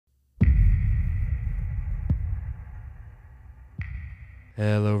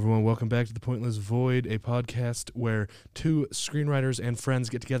Hello, everyone. Welcome back to The Pointless Void, a podcast where two screenwriters and friends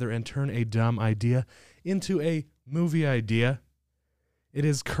get together and turn a dumb idea into a movie idea. It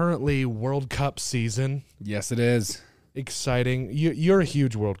is currently World Cup season. Yes, it is. Exciting. You're a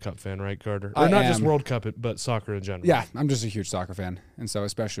huge World Cup fan, right, Carter? Or I not am. just World Cup, but soccer in general. Yeah, I'm just a huge soccer fan, and so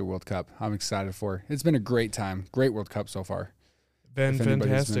especially World Cup, I'm excited for. It's been a great time. Great World Cup so far.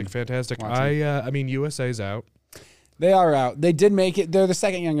 Fantastic. I mean, USA's out. They are out. They did make it. They're the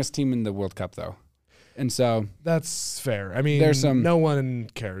second youngest team in the World Cup, though. And so That's fair. I mean, There's some- no one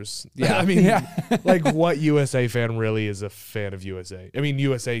cares. Yeah. I mean, Yeah. like, what USA fan really is a fan of USA? I mean,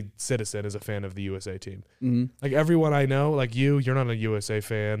 USA citizen is a fan of the USA team. mhm, Like, everyone I know, like you're not a USA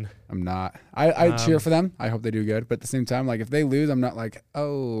fan. I'm not. I cheer for them. I hope they do good. But at the same time, like if they lose, I'm not like,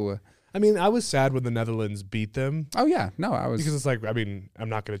 oh I mean, I was sad when the Netherlands beat them yeah. No, I was. because it's like, I mean, I'm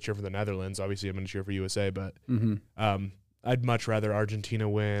not going to cheer for the Netherlands. Obviously, I'm going to cheer for USA, but I'd much rather Argentina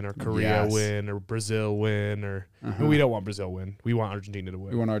win or Korea Yes. win or Brazil win or Uh-huh. we don't want Brazil win. We want Argentina to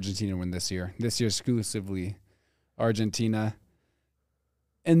We win. want Argentina to win this year. This year exclusively Argentina.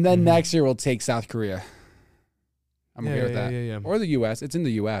 And then next year we'll take South Korea. I'm okay with that. Yeah. Or the U.S. It's in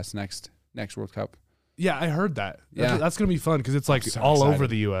the U.S. next World Cup. Yeah, I heard that. Yeah. That's going to be fun because it's like so all over excited.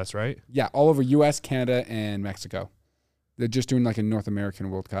 the U.S., right? Yeah, all over U.S., Canada, and Mexico. They're just doing like a North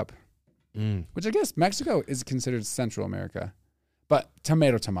American World Cup, which I guess Mexico is considered Central America. But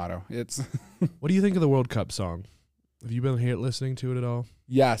tomato. It's What do you think of the World Cup song? Have you been here listening to it at all?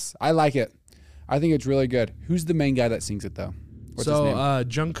 yes, I like it. I think it's really good. Who's the main guy that sings it though? What's his name?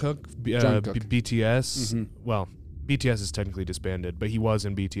 Jungkook, Jungkook. BTS. Mhm. Well, BTS is technically disbanded, but he was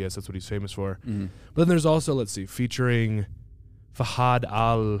in BTS. That's what he's famous for. Mhm. But then there's also, let's see, featuring Fahad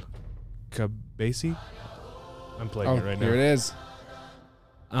Al-Kabasi. I'm playing it right now. Here it is.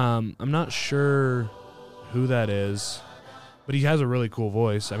 I'm not sure who that is, but he has a really cool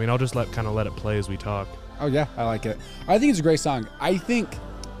voice. I mean, I'll just let it play as we talk. Oh yeah, I like it. I think it's a great song. I think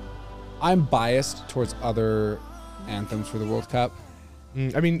I'm biased towards other anthems for the World Cup.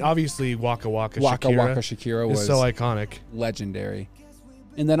 I mean, obviously, Waka Waka Waka Shakira Waka Shakira is was so iconic. legendary.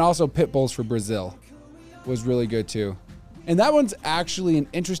 And then also Pitbull's for Brazil was really good too. And that one's actually an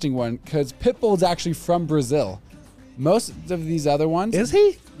interesting one because Pitbull's actually from Brazil. Most of these other ones. Is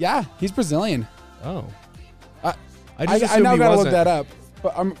he? Yeah, he's Brazilian. Oh. I just assumed now he gotta wasn't. look that up,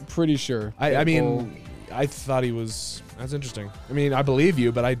 but I'm pretty sure. I mean, Pitbull- I thought he was. That's interesting. I mean, I believe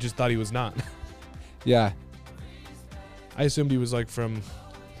you, but I just thought he was not. yeah. I assumed he was like from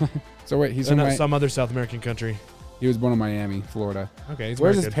So wait, he's from some other South American country. he was born in Miami, Florida. Okay, he's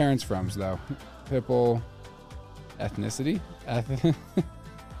Where's his American. parents from, though? Pitbull, ethnicity,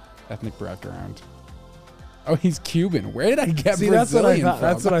 ethnic background. Oh, he's Cuban. Where did I get See, that's what I Brazilian thought. from?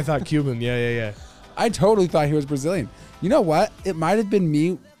 That's what I thought. Cuban. Yeah. I totally thought he was Brazilian. You know what? It might have been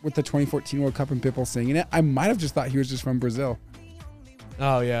me with the 2014 World Cup and Pitbull singing it. I might have just thought he was just from Brazil.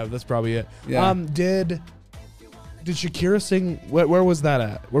 Oh yeah, that's probably it. Yeah. Did Shakira sing? Where was that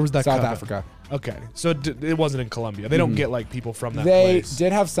at? Where was that? South cup at? Africa. Okay, so it wasn't in Colombia. They don't get like people from that They place.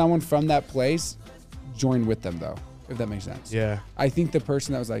 did have someone from that place join with them, though, if that makes sense. Yeah. I think the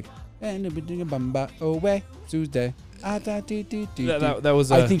person that was like, away, Tuesday. That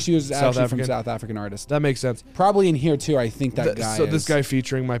was. I think she was South actually African. from South African artist. That makes sense. Probably in here too. I think that guy. So this is- guy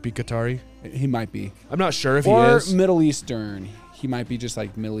featuring might be Qatari. he might be, I'm not sure if he or is. Middle Eastern. He might be just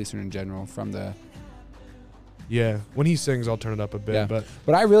like Middle Eastern in general from the. Yeah, when he sings, I'll turn it up a bit. Yeah.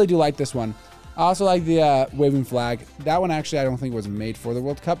 But I really do like this one. I also like the waving flag. That one actually I don't think was made for the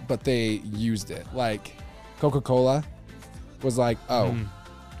World Cup, but they used it. Like Coca-Cola was like, oh,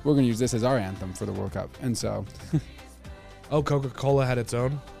 we're gonna use this as our anthem for the World Cup, and so. Oh, Coca-Cola had its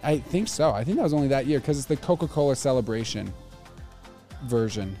own? I think so. I think that was only that year because it's the Coca-Cola celebration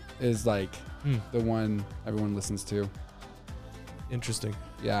version is like the one everyone listens to. Interesting.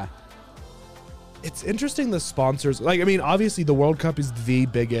 Yeah. It's interesting the sponsors. Like, I mean, obviously the World Cup is the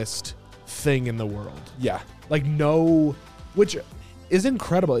biggest thing in the world. Yeah. Like, which is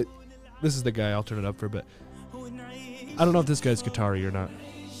incredible. This is the guy. I'll turn it up for a bit. I don't know if this guy's Qatari or not.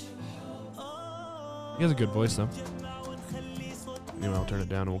 He has a good voice, though. Anyway, I'll turn it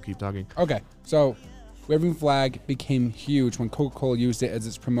down and we'll keep talking. Okay. So, waving flag became huge when Coca-Cola used it as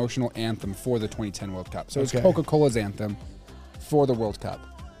its promotional anthem for the 2010 World Cup. So, it's Okay. Coca-Cola's anthem for the World Cup,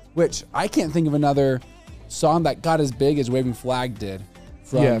 which I can't think of another song that got as big as Waving Flag did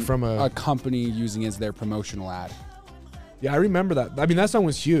from a company using it as their promotional ad. Yeah, I remember that. I mean, that song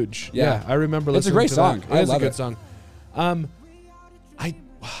was huge. Yeah. I remember It's a listening great to song. that. I It is a love good it. song.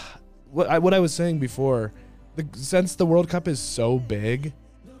 What I was saying before, since the World Cup is so big,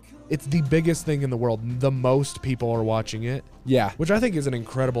 it's the biggest thing in the world. The most people are watching it. Yeah. Which I think is an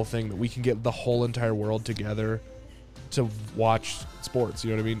incredible thing that we can get the whole entire world together to watch sports.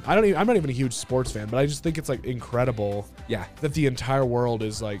 You know what I mean? I'm not even a huge sports fan, but I just think it's like incredible. Yeah. That the entire world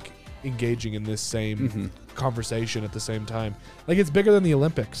is like engaging in this same conversation at the same time. Like it's bigger than the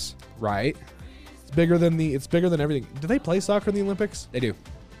Olympics. Right. It's bigger than everything. Do they play soccer in the Olympics? They do.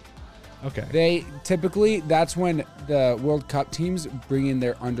 Okay. They typically, that's when the World Cup teams bring in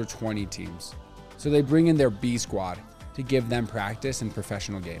their under 20 teams. So they bring in their B squad to give them practice in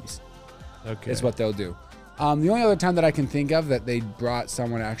professional games. Okay. Is what they'll do. The only other time that I can think of that they brought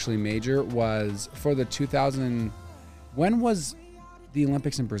someone actually major was for the 2000. When was the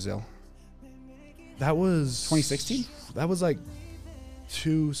Olympics in Brazil? That was 2016. That was like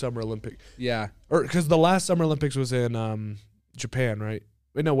 2 Summer Olympics. Yeah. Or because the last Summer Olympics was in Japan, right?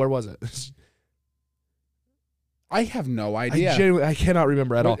 Wait, no, where was it? I have no idea. I cannot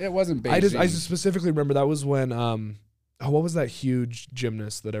remember at all. It wasn't Beijing. I just specifically remember that was when what was that huge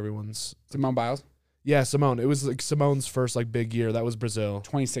gymnast that everyone's Simone Biles? Yeah, Simone. It was like Simone's first like big year. That was Brazil.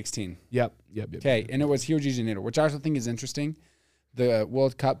 2016. Yep. Okay, and it was Rio de Janeiro, which I also think is interesting. The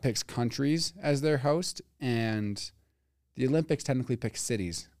World Cup picks countries as their host, and the Olympics technically picks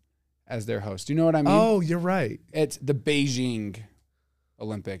cities as their host. Do you know what I mean? Oh, you're right. It's the Beijing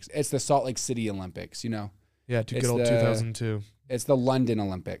Olympics. It's the Salt Lake City Olympics, you know? Yeah, good old 2002. It's the London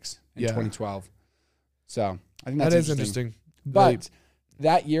Olympics in 2012. So I think that's interesting. But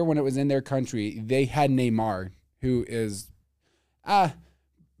that year when it was in their country, they had Neymar, who is...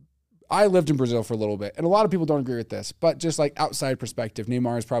 I lived in Brazil for a little bit, and a lot of people don't agree with this, but just like outside perspective,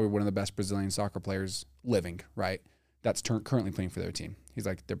 Neymar is probably one of the best Brazilian soccer players living, right? That's currently playing for their team. He's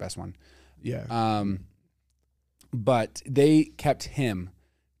like their best one. Yeah. But they kept him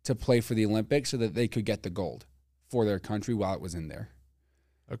to play for the Olympics so that they could get the gold for their country while it was in there.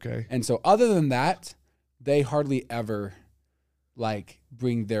 Okay. And so other than that, they hardly ever like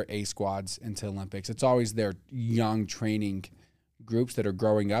bring their A squads into Olympics. It's always their young training groups that are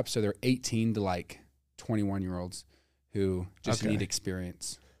growing up. So they're 18 to like 21-year-olds who just need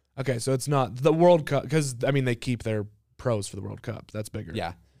experience. Okay, so it's not the World Cup because, I mean, they keep their pros for the World Cup. That's bigger.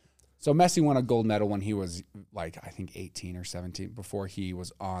 Yeah. So Messi won a gold medal when he was like, I think 18 or 17 before he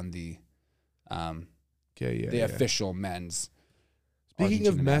was on the official men's. Speaking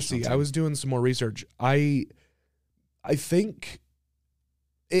of Messi, I was doing some more research. I think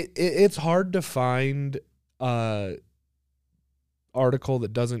it's hard to find article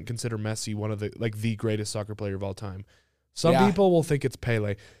that doesn't consider Messi one of the greatest soccer player of all time. Some people will think it's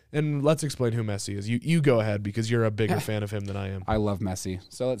Pele. And let's explain who Messi is. You go ahead because you're a bigger fan of him than I am. I love Messi.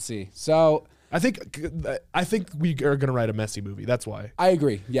 So let's see. So I think we are going to write a Messi movie. That's why. I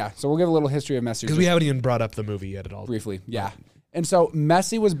agree. Yeah. So we'll give a little history of Messi. Because we haven't even brought up the movie yet at all. Briefly. Yeah. And so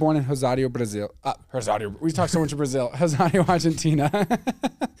Messi was born in Rosario, Brazil. We talk so much of Brazil. Rosario, Argentina.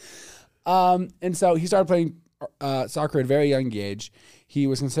 And so he started playing soccer at a very young age. He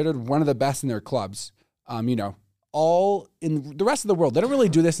was considered one of the best in their clubs. All in the rest of the world. They don't really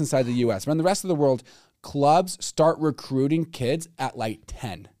do this inside the U.S., but in the rest of the world, clubs start recruiting kids at like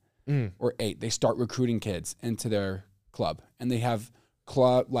 10 or 8. They start recruiting kids into their club, and they have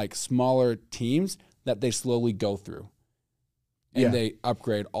smaller teams that they slowly go through. And they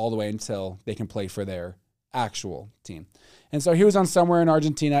upgrade all the way until they can play for their actual team. And so he was on somewhere in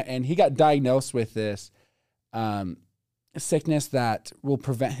Argentina, and he got diagnosed with this sickness that will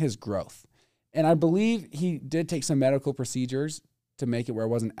prevent his growth. And I believe he did take some medical procedures to make it where it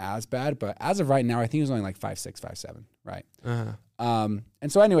wasn't as bad. But as of right now, I think he was only like 5'6", 5'7", right? Uh-huh. And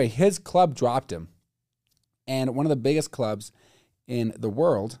so anyway, his club dropped him. And one of the biggest clubs in the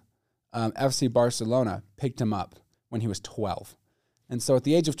world, FC Barcelona, picked him up when he was 12. And so at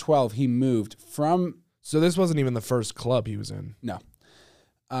the age of 12, he moved from... So this wasn't even the first club he was in? No.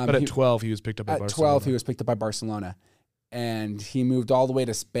 But at 12, he was picked up by Barcelona. At 12, he was picked up by Barcelona. And he moved all the way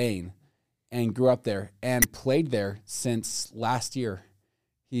to Spain and grew up there and played there since last year.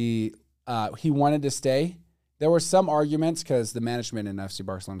 He wanted to stay. There were some arguments because the management in FC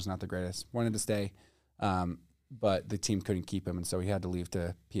Barcelona is not the greatest. Wanted to stay, but the team couldn't keep him, and so he had to leave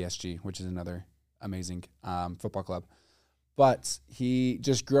to PSG, which is another amazing football club. But he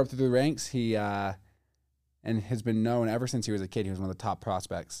just grew up through the ranks. He and has been known ever since he was a kid. He was one of the top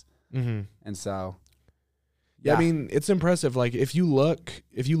prospects, and so. Yeah, I mean, it's impressive. Like if you look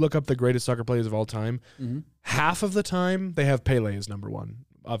up the greatest soccer players of all time, half of the time they have Pele as number one.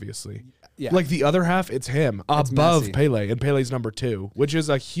 obviously. Yeah. Like the other half, it's him It's above Messi. Pele, and Pele's number 2, which is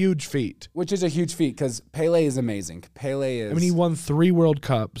a huge feat. Which is a huge feat because Pele is amazing. Pele is. I mean, he won 3 World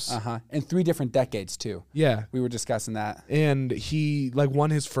Cups. in 3 different decades too. Yeah. We were discussing that. And he like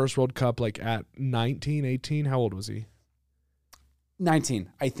won his first World Cup like at 19, 18. How old was he? 19,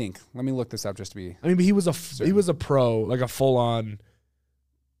 I think. Let me look this up just to be. I mean, but he was a pro, like a full on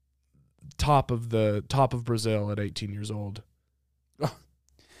top of Brazil at 18 years old.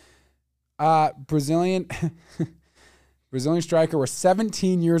 Brazilian striker was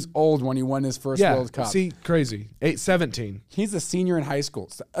 17 years old when he won his first World Cup. See, crazy. 17. He's a senior in high school,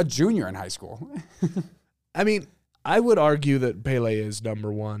 a junior in high school. I mean, I would argue that Pele is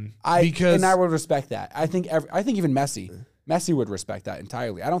number 1 and I would respect that. I think even Messi would respect that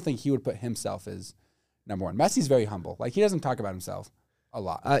entirely. I don't think he would put himself as number 1. Messi's very humble. Like, he doesn't talk about himself a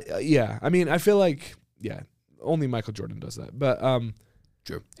lot. Yeah. I mean, I feel like only Michael Jordan does that. But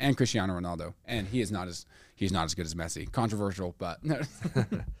True. And Cristiano Ronaldo. And he's not as good as Messi. Controversial, but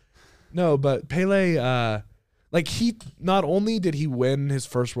no, but Pele like he not only did he win his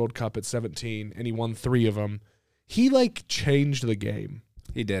first World Cup at 17 and he won 3 of them, he like changed the game.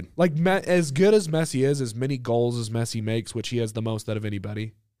 He did. Like as good as Messi is, as many goals as Messi makes, which he has the most out of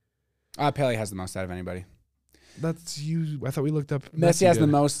anybody. Pele has the most out of anybody. That's you. I thought we looked up. Messi has the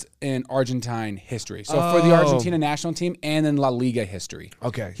most in Argentine history. So for the Argentina national team and in La Liga history.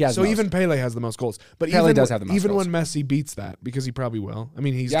 Okay. He has so most. even Pele has the most goals. But Pele does have the most even goals. when Messi beats that, because he probably will. I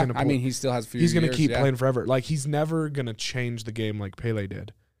mean, he's gonna. I mean, he still has a few He's gonna years, keep playing forever. Like he's never gonna change the game like Pele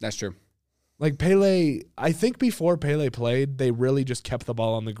did. That's true. Like Pele, I think before Pele played, they really just kept the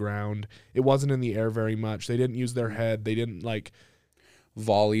ball on the ground. It wasn't in the air very much. They didn't use their head. They didn't like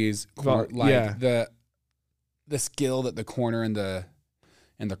volleys, the skill that the corner and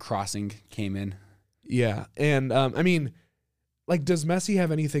the crossing came in. Yeah. And I mean, like, does Messi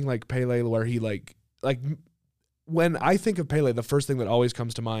have anything like Pele where he like when I think of Pele, the first thing that always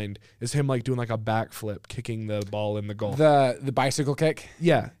comes to mind is him like doing like a backflip, kicking the ball in the goal. The bicycle kick?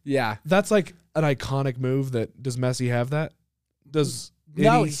 Yeah. Yeah. That's like an iconic move. Does Messi have that?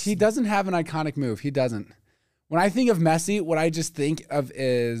 No, he doesn't have an iconic move. He doesn't. When I think of Messi, what I just think of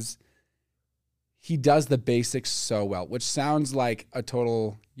is he does the basics so well, which sounds like a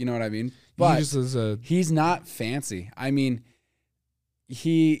total, you know what I mean? But he's not fancy. I mean,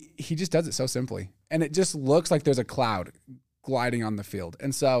 he just does it so simply. And it just looks like there's a cloud gliding on the field.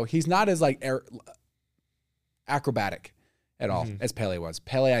 And so he's not as like acrobatic at all as Pele was.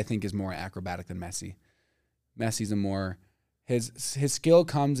 Pele, I think, is more acrobatic than Messi. Messi's his skill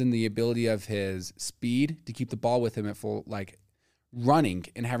comes in the ability of his speed to keep the ball with him at full, like running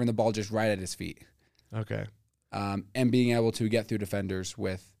and having the ball just right at his feet. Okay. And being able to get through defenders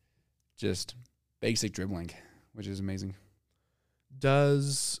with just basic dribbling, which is amazing.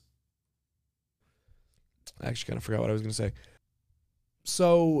 I actually kind of forgot what I was going to say.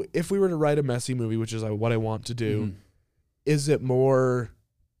 So if we were to write a Messi movie, which is what I want to do, is it more...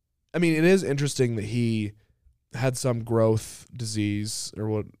 I mean, it is interesting that he had some growth disease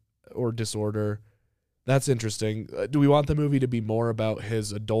or disorder. That's interesting. Do we want the movie to be more about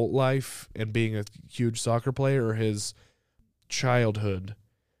his adult life and being a huge soccer player or his childhood?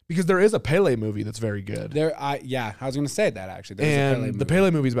 Because there is a Pele movie that's very good. I was going to say that actually. The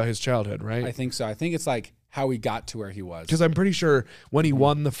Pele movie is about his childhood, right? I think so. I think it's like how he got to where he was. Because I'm pretty sure when he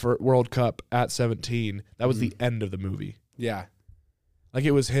won the World Cup at 17, that was the end of the movie. Yeah. Like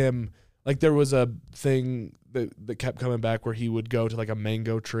it was him. Like there was a thing that kept coming back where he would go to like a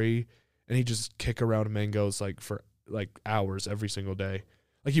mango tree and he'd just kick around mangoes like for like hours every single day.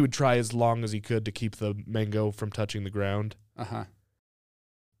 Like he would try as long as he could to keep the mango from touching the ground. Uh-huh.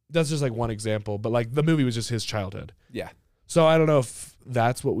 That's just like one example, but like the movie was just his childhood. Yeah. So I don't know if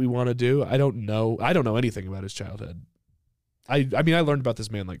that's what we want to do. I don't know anything about his childhood. I mean, I learned about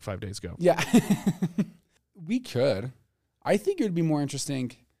this man like 5 days ago. Yeah. We could. I think it would be more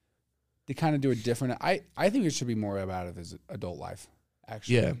interesting to kind of do a different... I think it should be more about his adult life,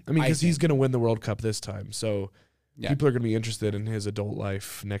 actually. Yeah. I mean, because he's going to win the World Cup this time. So yeah. People are going to be interested in his adult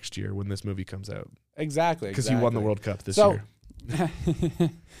life next year when this movie comes out. Exactly. Because he won the World Cup this year.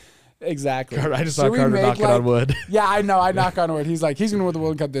 Exactly. I just saw Carter knocking on wood. Yeah, I know. I knock on wood. He's like, he's going to win the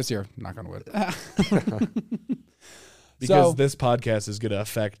World Cup this year. Knock on wood. Because this podcast is going to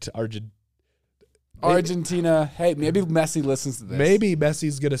affect Argentina. Hey, maybe Messi listens to this. Maybe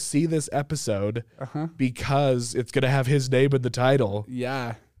Messi's going to see this episode because it's going to have his name in the title.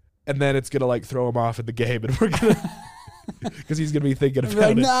 Yeah. And then it's going to like throw him off in the game. And we're going to... Because he's going to be thinking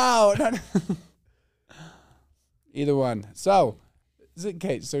about it. No. Either one. So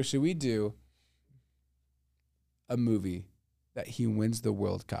should we do a movie that he wins the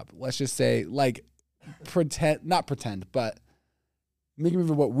World Cup. Let's just say, like, not pretend, but make me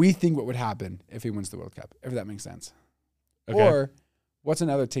what we think what would happen if he wins the World Cup, if that makes sense. Okay. Or what's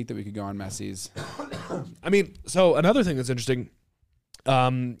another take that we could go on Messi's? I mean, so another thing that's interesting,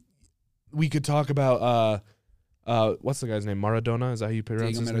 we could talk about what's the guy's name? Maradona? Is that how you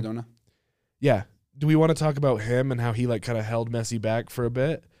pronounce his name? Maradona. Yeah. Do we want to talk about him and how he like kind of held Messi back for a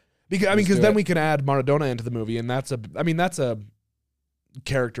bit? Because then we can add Maradona into the movie, and that's a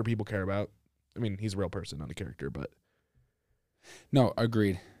character people care about. I mean, he's a real person, not a character, but no,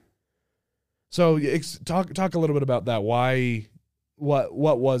 agreed. So talk a little bit about that. Why?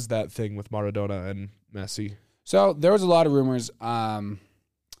 What was that thing with Maradona and Messi? So there was a lot of rumors. I'm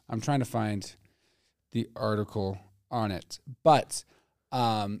trying to find the article on it, but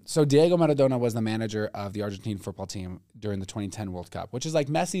so Diego Maradona was the manager of the Argentine football team during the 2010 World Cup, which is like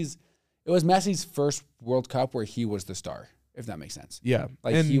Messi's first World Cup where he was the star, if that makes sense. Yeah,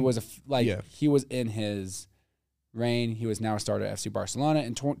 like he was he was in his reign. He was now a starter at FC Barcelona.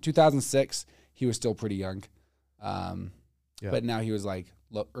 In 2006, he was still pretty young, but now he was like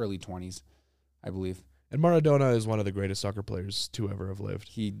early 20s, I believe. And Maradona is one of the greatest soccer players to ever have lived.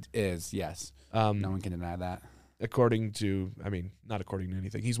 He is, yes. No one can deny that. According to, not according to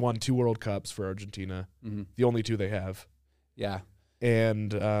anything. He's won 2 World Cups for Argentina, the only 2 they have. Yeah.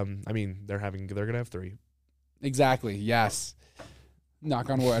 And, they're going to have 3. Exactly, yes. Knock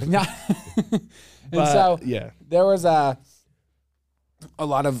on wood. There was a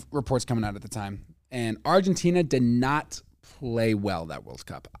lot of reports coming out at the time. And Argentina did not play well that World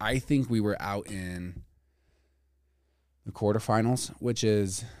Cup. I think we were out in the quarterfinals, which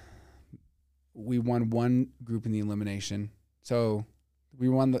is... we won one group in the elimination. So we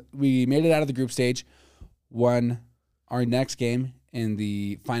made it out of the group stage, won our next game in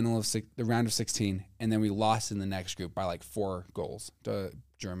the final of the round of 16, and then we lost in the next group by like 4 goals to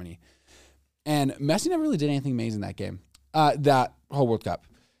Germany. And Messi never really did anything amazing that game, that whole World Cup.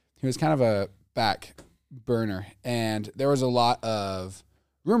 He was kind of a back burner, and there was a lot of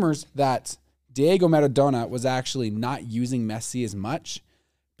rumors that Diego Maradona was actually not using Messi as much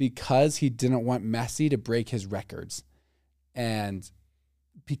because he didn't want Messi to break his records and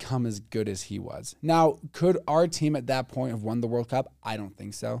become as good as he was. Now, could our team at that point have won the World Cup? I don't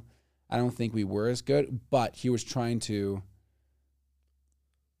think so. I don't think we were as good, but he was trying to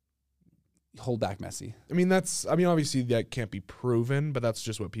hold back Messi. Obviously that can't be proven, but that's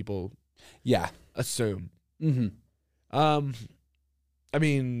just what people assume. Mm-hmm.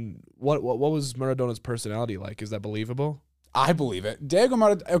 What was Maradona's personality like? Is that believable? I believe it. Diego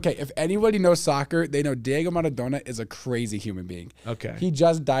Maradona. Okay, if anybody knows soccer, they know Diego Maradona is a crazy human being. Okay. He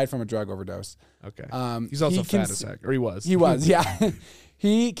just died from a drug overdose. Okay. He's also fat as heck, or he was. He was, yeah.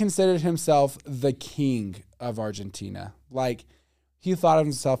 He considered himself the king of Argentina. Like, he thought of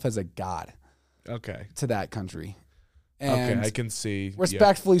himself as a god. Okay. To that country. And I can see.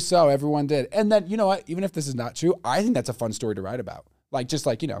 Respectfully so, everyone did. And then, you know what? Even if this is not true, I think that's a fun story to write about. Make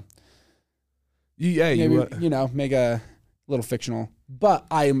a little fictional, but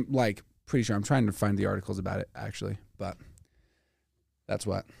I'm like pretty sure. I'm trying to find the articles about it actually, but that's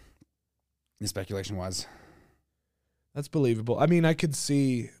what the speculation was. That's believable. I could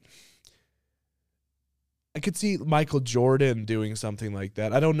see Michael Jordan doing something like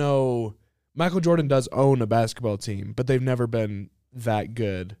that. I don't know. Michael Jordan does own a basketball team, but they've never been that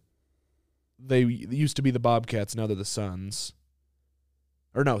good. They used to be the Bobcats, now they're the Suns.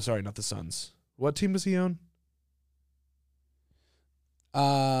 Or no, sorry, not the Suns. What team does he own?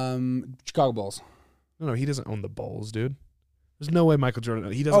 Chicago Bulls. No, he doesn't own the Bulls, dude. There's no way Michael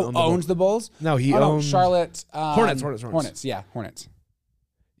Jordan. He doesn't own the owns the Bulls. No, he owns Charlotte Hornets. Yeah, Hornets.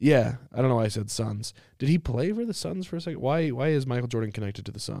 Yeah, I don't know why I said Suns. Did he play for the Suns for a second? Why is Michael Jordan connected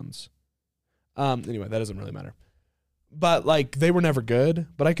to the Suns? Anyway, that doesn't really matter. But they were never good.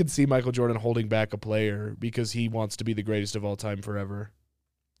 But I could see Michael Jordan holding back a player because he wants to be the greatest of all time forever.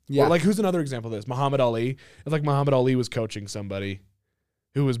 Yeah. Or who's another example of this? Muhammad Ali. It's Muhammad Ali was coaching somebody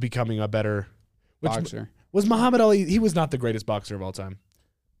who was becoming a better boxer. Was Muhammad Ali? He was not the greatest boxer of all time.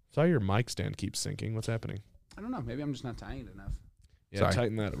 Saw your mic stand keep sinking. What's happening? I don't know. Maybe I'm just not tying it enough. Yeah, sorry.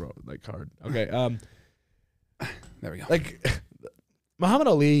 Tighten that hard. Okay. There we go. Muhammad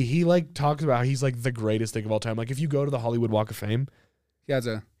Ali, he talks about how he's the greatest thing of all time. If you go to the Hollywood Walk of Fame,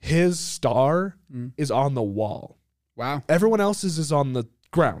 his star is on the wall. Wow. Everyone else's is on the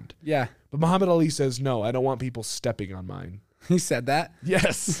ground. Yeah. But Muhammad Ali says, no, I don't want people stepping on mine. He said that?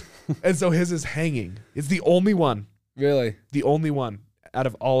 Yes. And so his is hanging. It's the only one. Really? The only one out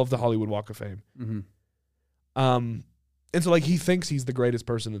of all of the Hollywood Walk of Fame. Mm-hmm. And so he thinks he's the greatest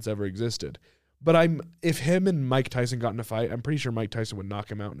person that's ever existed. But if him and Mike Tyson got in a fight, I'm pretty sure Mike Tyson would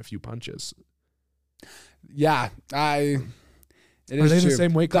knock him out in a few punches. Yeah, it Are is they true. the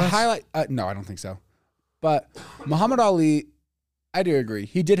same weight The class? highlight, no, I don't think so. But Muhammad Ali, I do agree.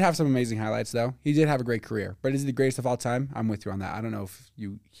 He did have some amazing highlights, though. He did have a great career. But is he the greatest of all time? I'm with you on that. I don't know if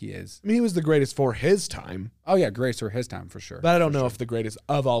he is. I mean, he was the greatest for his time. Oh yeah, greatest for his time for sure. But I don't know if the greatest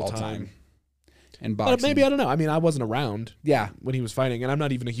of all time. And boxing, But maybe, I don't know. I mean, I wasn't around yeah, when he was fighting, and I'm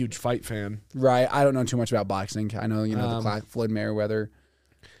not even a huge fight fan. right. I don't know too much about boxing. I know the Floyd Mayweather,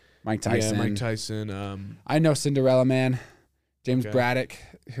 Mike Tyson. Yeah, Mike Tyson. I know Cinderella Man, James Braddock,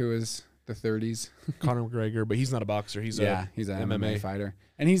 who is the 30s. Conor McGregor, but he's not a boxer. He's an MMA fighter,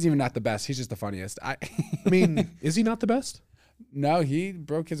 and he's even not the best. He's just the funniest. I mean, is he not the best? No, he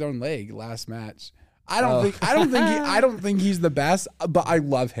broke his own leg last match. I don't think he's the best, but I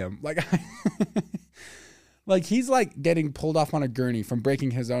love him. Like he's like getting pulled off on a gurney from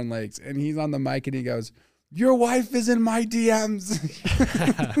breaking his own legs, and he's on the mic and he goes, "Your wife is in my DMs."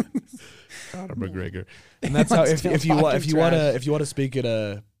 Conor McGregor, and that's how if you want to speak at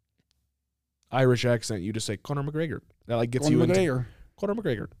a Irish accent, you just say Conor McGregor. That like gets you into Conor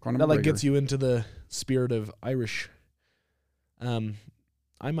McGregor. That like gets you into the spirit of Irish.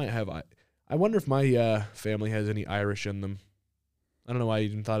 I might have. I wonder if my family has any Irish in them. I don't know why I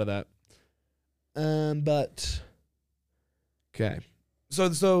even thought of that. But okay. So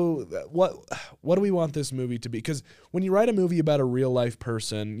what do we want this movie to be? Because when you write a movie about a real life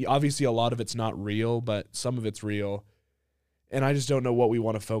person, obviously a lot of it's not real, but some of it's real. And I just don't know what we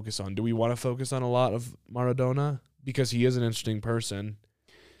want to focus on. Do we want to focus on a lot of Maradona? Because he is an interesting person.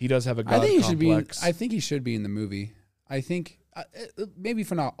 He does have a God complex. I think he should be in the movie. I think maybe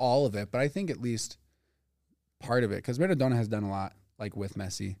for not all of it, but I think at least part of it. Because Maradona has done a lot, like with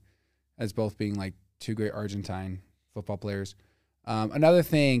Messi, as both being like two great Argentine football players. Another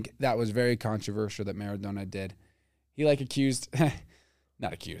thing that was very controversial that Maradona did, he like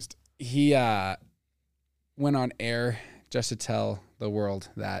not accused. He went on air just to tell the world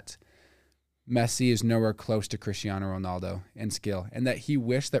that Messi is nowhere close to Cristiano Ronaldo in skill, and that he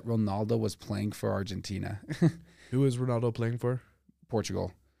wished that Ronaldo was playing for Argentina. Who is Ronaldo playing for?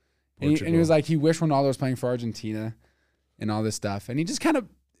 Portugal. And he was like, he wished Ronaldo was playing for Argentina and all this stuff. And he just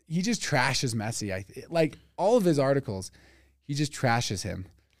trashes Messi. Like all of his articles, he just trashes him.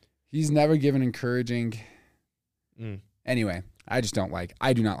 He's never given encouraging. Anyway, I do not like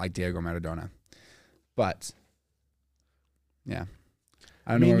Diego Maradona. But yeah,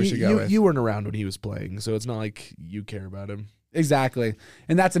 I don't know where we should go with. You weren't around when he was playing, so it's not like you care about him. Exactly,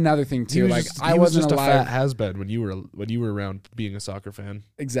 and that's another thing too. He was just a fat has-been when you were around being a soccer fan.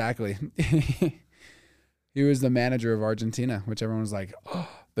 Exactly. He was the manager of Argentina, which everyone was like, "Oh,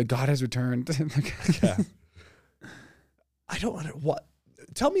 the God has returned." Yeah. I don't want to.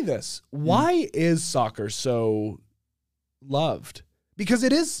 Tell me this: why is soccer so loved? Because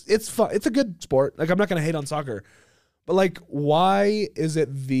it's fun. It's a good sport. Like I'm not going to hate on soccer, but like, why is it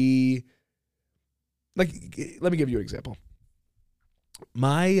let me give you an example.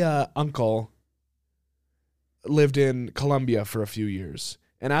 My uncle lived in Colombia for a few years.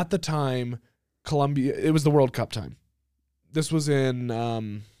 And at the time, Colombia, it was the World Cup time. This was in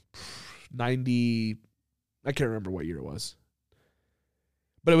 90, I can't remember what year it was.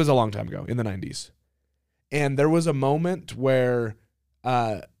 But it was a long time ago, in the 90s. And there was a moment where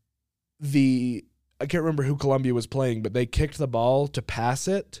I can't remember who Colombia was playing, but they kicked the ball to pass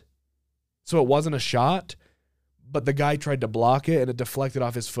it. So it wasn't a shot. But the guy tried to block it, and it deflected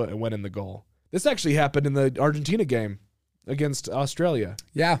off his foot and went in the goal. This actually happened in the Argentina game against Australia.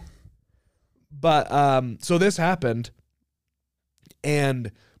 Yeah. But so this happened,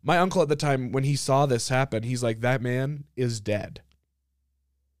 and my uncle at the time, when he saw this happen, he's like, that man is dead.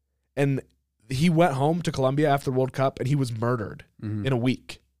 And he went home to Colombia after the World Cup, and he was murdered in a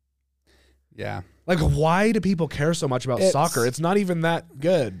week. Yeah. Like, why do people care so much about soccer? It's not even that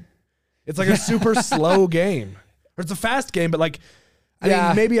good. It's like a super slow game. Or it's a fast game, but like, I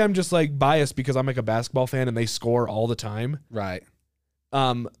mean, maybe I'm just like biased because I'm like a basketball fan and they score all the time. Right.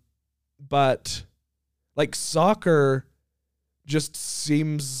 But like soccer just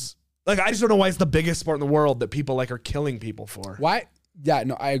seems like, I just don't know why it's the biggest sport in the world that people like are killing people for. Why? Yeah,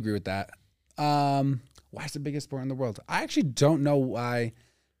 no, I agree with that. Why is it the biggest sport in the world? I actually don't know why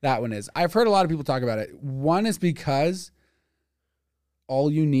that one is. I've heard a lot of people talk about it. One is because all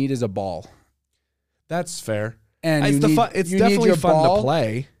you need is a ball. That's fair. And it's definitely fun to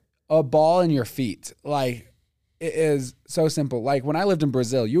play. A ball and your feet. Like, it is so simple. Like, when I lived in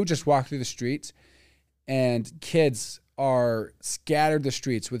Brazil, you would just walk through the streets and kids are scattered the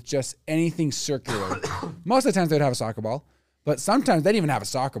streets with just anything circular. Most of the times they would have a soccer ball, But sometimes they didn't even have a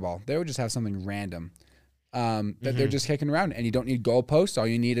soccer ball. They would just have something random that they're just kicking around. And you don't need goalposts. All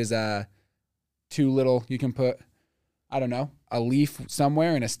you need is two little, you can put, I don't know, a leaf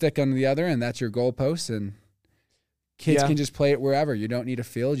somewhere and a stick on the other, and that's your goalpost. And kids can just play it wherever. You don't need a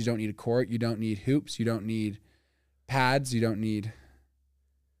field. You don't need a court. You don't need hoops. You don't need pads. You don't need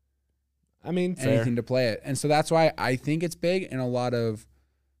anything to play it. And so that's why I think it's big in a lot of,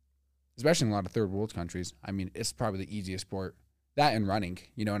 especially in a lot of third world countries. I mean, it's probably the easiest sport. That and running,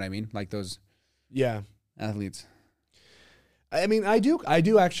 you know what I mean? Like those athletes. I mean, I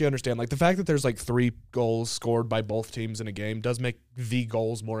do actually understand. Like the fact that there's like 3 goals scored by both teams in a game does make the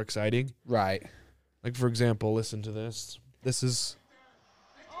goals more exciting. Right. Like, for example, listen to this. This is...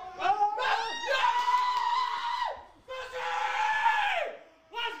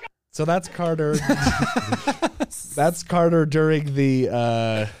 So that's Carter. That's Carter during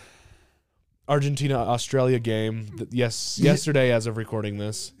the Argentina-Australia game. Yesterday as of recording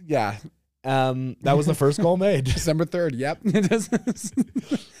this. Yeah. That was the first goal made. December 3rd. Yep.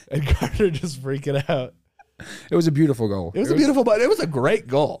 And Carter just freaking out. It was a beautiful goal. It was a great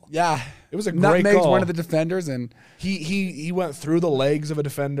goal. Yeah. It was a great Nutmegged goal. one of the defenders, and he went through the legs of a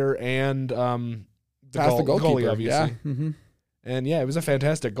defender and the goalie, obviously. Yeah. Mm-hmm. And yeah, it was a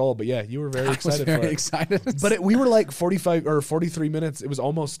fantastic goal. But yeah, you were very excited for it. Excited. But we were like 45 or 43 minutes. It was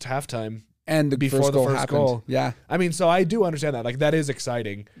almost halftime. And before the first goal. Yeah. I mean, so I do understand that. Like, that is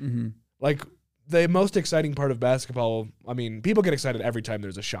exciting. Mm-hmm. Like, the most exciting part of basketball, I mean, people get excited every time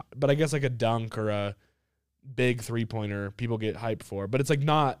there's a shot. But I guess like a dunk or a big three-pointer, people get hyped for. But it's like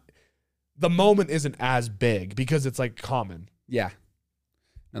not, the moment isn't as big because it's like common. Yeah.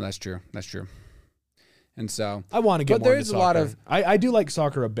 No, that's true. That's true. And so I want to get more into soccer. A lot of, I do like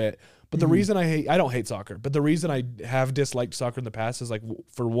soccer a bit. But the reason I don't hate soccer. But the reason I have disliked soccer in the past is like,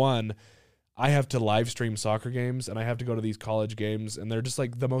 for one, I have to live stream soccer games and I have to go to these college games and they're just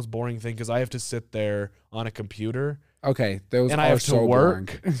like the most boring thing because I have to sit there on a computer. Okay, those and are I have so to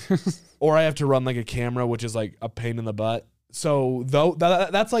work, boring. or I have to run like a camera, which is like a pain in the butt. So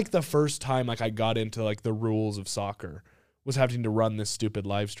that's like the first time like I got into like the rules of soccer was having to run this stupid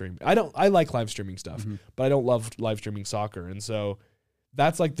live stream. I like live streaming stuff, but I don't love live streaming soccer, and so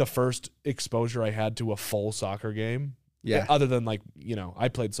that's like the first exposure I had to a full soccer game. Yeah. Other than like, you know, I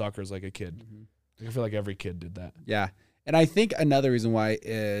played soccer as like a kid. I feel like every kid did that. Yeah. And I think another reason why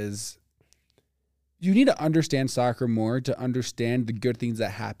is you need to understand soccer more to understand the good things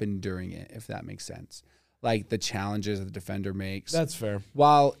that happen during it, if that makes sense. Like the challenges that the defender makes. That's fair.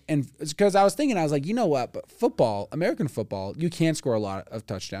 And because I was thinking, I was like, you know what? But football, American football, you can score a lot of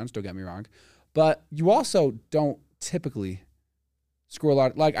touchdowns, don't get me wrong. But you also don't typically score a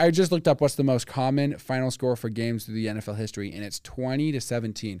lot. Like I just looked up what's the most common final score for games through the NFL history, and it's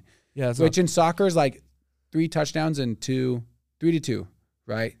 20-17. Yeah, which in soccer is like 3 touchdowns and 3-2,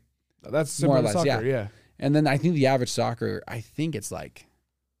 right? That's more or less, less, soccer, yeah. And then I think the average soccer, I think it's like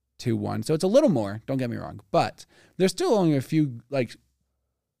 2-1. So it's a little more, don't get me wrong. But there's still only a few like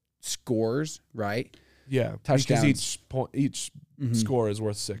scores, right? Yeah. Touchdowns. Because each score is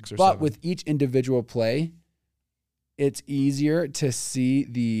worth 6 or 7. But with each individual play, it's easier to see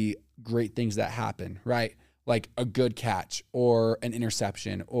the great things that happen, right? Like a good catch or an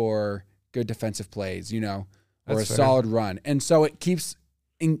interception or good defensive plays, you know, or That's a fair. solid run. And so it keeps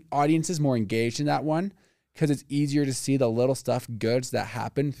audiences more engaged in that one because it's easier to see the little stuff, goods that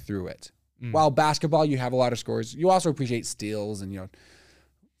happen through it. While basketball, you have a lot of scores. You also appreciate steals and, you know,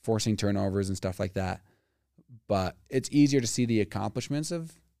 forcing turnovers and stuff like that. But it's easier to see the accomplishments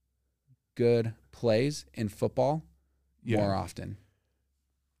of good plays in football more often,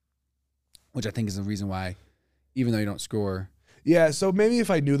 which I think is the reason why, even though you don't score. Yeah, so maybe if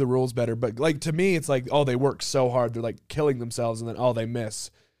I knew the rules better, but like to me, it's like, oh, they work so hard, they're like killing themselves, and then they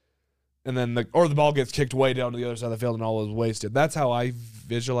miss, and then the ball gets kicked way down to the other side of the field, and all is wasted. That's how I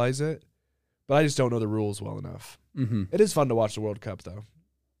visualize it, but I just don't know the rules well enough. It is fun to watch the World Cup though,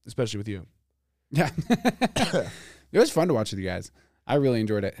 especially with you. Yeah, it was fun to watch with you guys. I really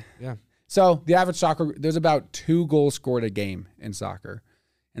enjoyed it. Yeah. So the average soccer, there's about 2 goals scored a game in soccer,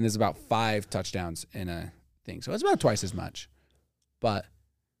 and there's about 5 touchdowns in a thing. So it's about twice as much, but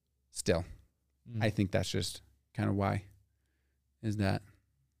still, I think that's just kind of why is that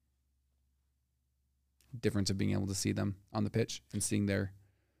difference of being able to see them on the pitch and seeing their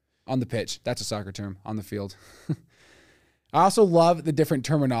on the pitch. That's a soccer term, on the field. I also love the different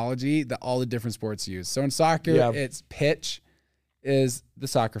terminology that all the different sports use. So in soccer, it's pitch is the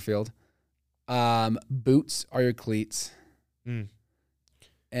soccer field. Boots are your cleats.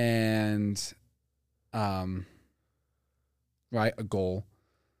 And, right, a goal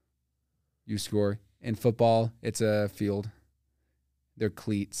you score. In football, it's a field. their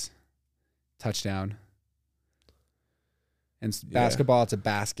cleats, touchdown. And basketball, it's a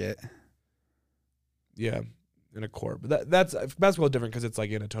basket. Yeah, in a court. But that's basketball is different because it's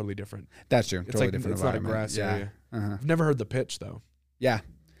like in a totally different. That's true. It's Totally like different it's not a environment. grass area. Uh-huh. I've never heard the pitch though. Yeah.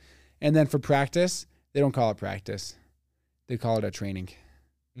 And then for practice, they don't call it practice. They call it a training.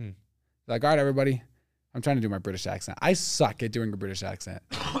 Like, all right, everybody. I'm trying to do my British accent. I suck at doing a British accent.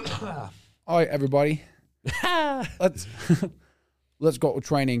 All right, everybody. Let's go to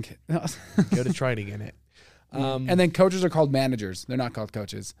training. Go to training in it. And then coaches are called managers. They're not called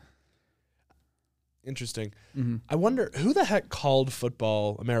coaches. Interesting. Mm-hmm. I wonder who the heck called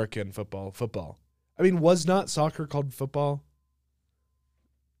football, American football. I mean, was not soccer called football?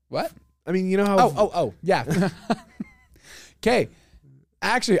 What? I mean, you know how... Oh, yeah. Okay.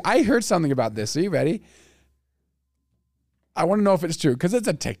 Actually, I heard something about this. Are you ready? I want to know if it's true because it's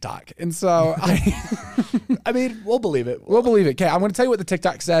a TikTok. And so I mean, we'll believe it. We'll believe it. Okay, I'm going to tell you what the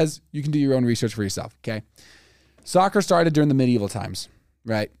TikTok says. You can do your own research for yourself, okay? Soccer started during the medieval times,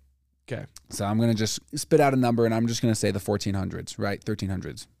 right? Okay. So I'm going to just spit out a number, and I'm just going to say the 1400s, right?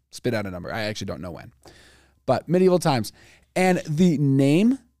 1300s. Spit out a number. I actually don't know when. But medieval times. And the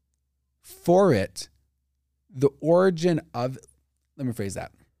name for it, the origin of, let me phrase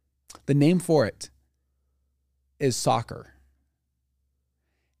that. The name for it is soccer.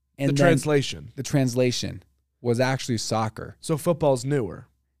 And the translation. The translation was actually soccer. So football's newer.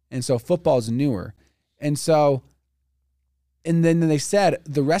 And so football's newer. And so, and then they said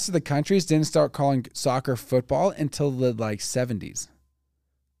the rest of the countries didn't start calling soccer football until the 70s.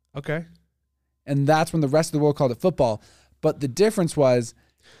 Okay. And that's when the rest of the world called it football. But the difference was,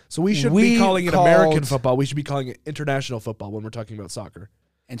 so we shouldn't be calling it American football. We should be calling it international football when we're talking about soccer.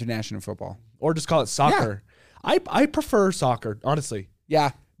 International football. Or just call it soccer. Yeah. I prefer soccer, honestly.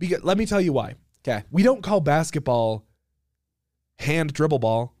 Yeah. Because, let me tell you why. Okay. We don't call basketball hand dribble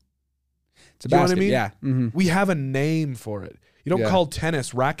ball. It's a basket. You know what I mean? Yeah. Mm-hmm. We have a name for it. You don't call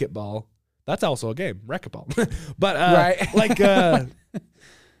tennis racquetball. That's also a game, racquetball. But right.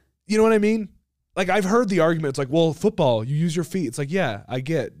 You know what I mean? Like, I've heard the argument. It's like, well, football, you use your feet. It's like, yeah, I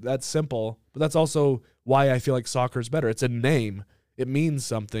get that's simple, but that's also why I feel like soccer is better. It's a name. It means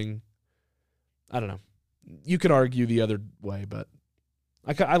something. I don't know. You could argue the other way, but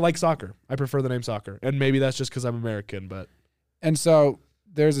I like soccer. I prefer the name soccer, and maybe that's just because I'm American. But and so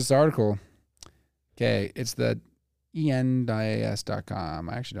there's this article. Okay, it's the endis.com.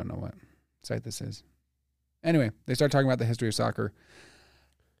 I actually don't know what site this is. Anyway, they start talking about the history of soccer.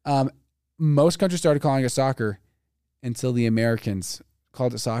 Most countries started calling it soccer until the Americans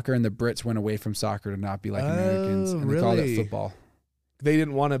called it soccer, and the Brits went away from soccer to not be like Americans, and they called it football. They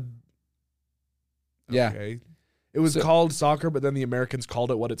didn't want to. Okay. Yeah. It was called soccer, but then the Americans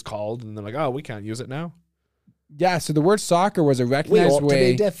called it what it's called, and they're like, "Oh, we can't use it now." Yeah. So the word soccer was a recognized way. We ought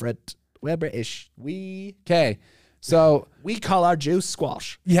to be different. We're British. Okay. So we call our juice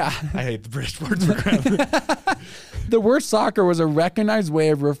squash. Yeah. I hate the British words for crap. The word soccer was a recognized way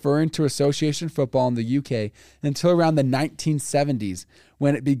of referring to association football in the UK until around the 1970s,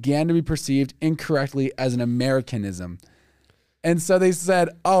 when it began to be perceived incorrectly as an Americanism. And so they said,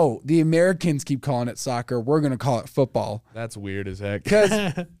 oh, the Americans keep calling it soccer. We're going to call it football. That's weird as heck.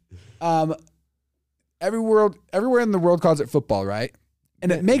 Because everywhere in the world calls it football, right?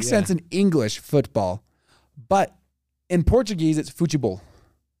 And it makes sense in English, football. But in Portuguese, it's futebol.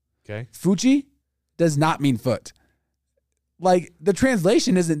 Okay. Fuchi does not mean foot. Like, the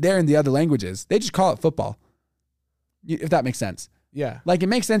translation isn't there in the other languages. They just call it football, if that makes sense. Yeah. Like, it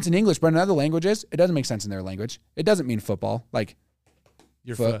makes sense in English, but in other languages, it doesn't make sense in their language. It doesn't mean football. Like,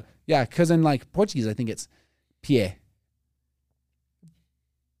 your foot. Yeah, because in, like, Portuguese, I think it's pie.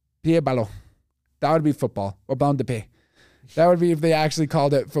 Pie balo. That would be football. Or bound de pé. That would be if they actually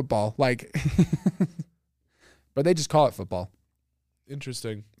called it football. Like, but they just call it football.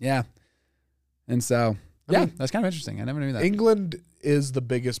 Interesting. Yeah. And so, I mean, that's kind of interesting. I never knew that. England is the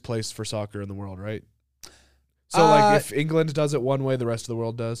biggest place for soccer in the world, right? So, like, if England does it one way, the rest of the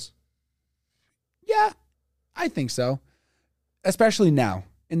world does? Yeah, I think so. Especially now.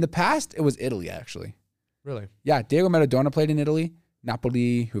 In the past, it was Italy, actually. Really? Yeah, Diego Maradona played in Italy.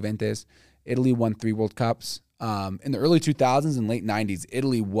 Napoli, Juventus. Italy won 3 World Cups. In the early 2000s and late 90s,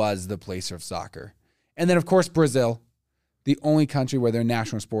 Italy was the place of soccer. And then, of course, Brazil. The only country where their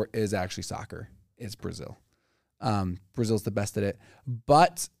national sport is actually soccer is Brazil. Brazil's the best at it.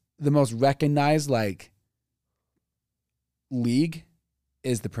 But the most recognized, like, league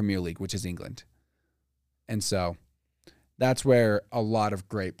is the Premier League, which is England. And so that's where a lot of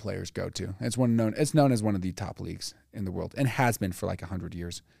great players go to. It's known as one of the top leagues in the world and has been for like 100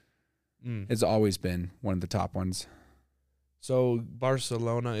 years. It's always been one of the top ones. So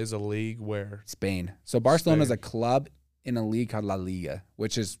Barcelona is a league where Spain. So Barcelona is Spain. a club in a league called La Liga,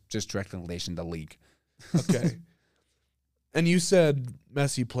 which is just direct relation to league. Okay. And you said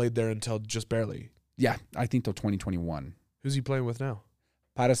Messi played there until just barely. Yeah, I think till 2021. Who's he playing with now?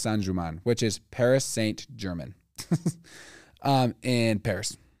 Paris Saint-Germain, which is Paris Saint-Germain. In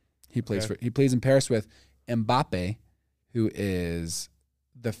Paris. He plays Okay. he plays in Paris with Mbappe, who is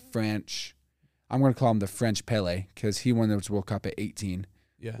the French. I'm going to call him the French Pele because he won the World Cup at 18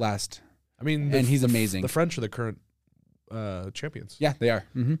 Yeah. last. I mean, And he's amazing. The French are the current champions. Yeah, they are.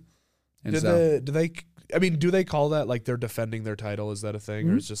 Mm-hmm. And Do they call that like they're defending their title? Is that a thing,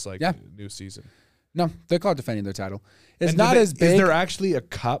 or Mhm. it's just like Yeah. new season? No, they're called defending their title. It's And not as big. Is there actually a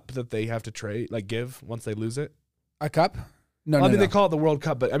cup that they have to give once they lose it? A cup? No, Well, no, I mean, no. they call it the World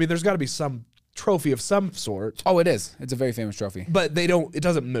Cup, but I mean, there's got to be some trophy of some sort. Oh, it is. It's a very famous trophy. But they don't. It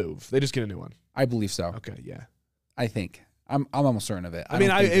doesn't move. They just get a new one. I believe so. Okay, yeah. I think. I'm almost certain of it. I mean,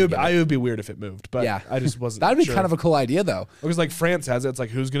 don't think they get it. it would be weird if it moved, but Yeah. I just wasn't. That'd be sure. kind of a cool idea, though. Because like France has it. It's like,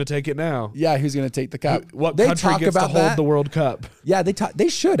 who's going to take it now? Yeah, who's going to take the cup? What They country talk gets to about hold that. the World Cup? Yeah, they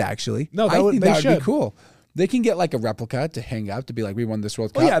should actually. No, I think they that would should. be cool. They can get like a replica to hang up to be like, we won this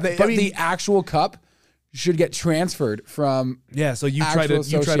World Cup. Well, yeah, but the actual cup should get transferred from. Yeah, so you try to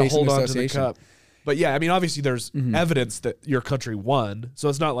Actual hold on to the association. cup. But yeah, I mean, obviously there's Mhm. evidence that your country won, so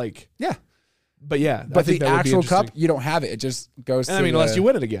it's not like. Yeah, But yeah, I but think the that would be actual cup, interesting. you don't have it. It just goes. And to I mean, unless you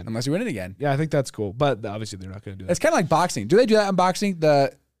win it again. Unless you win it again. Yeah, I think that's cool. But obviously they're not going to do that. It's kind of like boxing. Do they do that in boxing?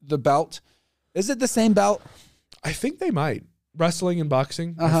 The belt. Is it the same belt? I think they might. Wrestling and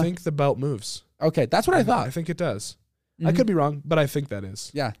boxing, Uh-huh. I think the belt moves. Okay, that's what I thought. I think it does. I Mhm. could be wrong, but I think that is.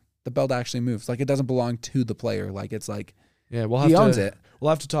 Yeah, the belt actually moves. Like it doesn't belong to the player. Like it's like Yeah, we'll have he to owns it. We'll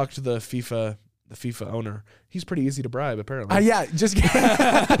have to talk to the FIFA owner. He's pretty easy to bribe, apparently. Yeah, just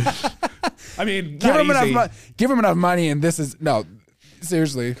I mean, give not him enough. easy. Give him enough money, and this is no.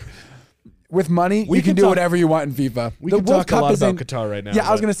 Seriously, with money, We you can can do talk- whatever you want in FIFA. We the can World talk a lot is about in. Qatar right now. Yeah,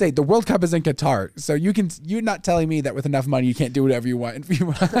 I was but- gonna say the World Cup is in Qatar, so you're not telling me that with enough money you can't do whatever you want in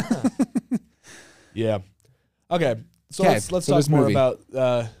FIFA. Yeah. Okay. So Okay, let's so talk this more movie.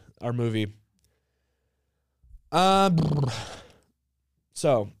 about our movie.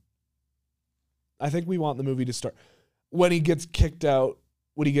 So I think we want the movie to start when he gets kicked out.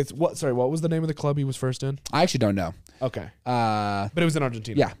 When he gets what? Sorry, what was the name of the club he was first in? I actually don't know. Okay, Uh, but it was in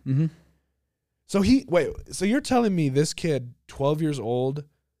Argentina. yeah. Mm-hmm. So So you're telling me this kid, 12 years old,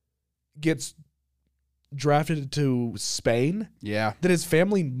 gets drafted to Spain? Yeah. Did his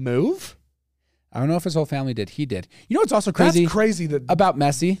family move? I don't know if his whole family did. He did. You know what's also crazy That's crazy. That about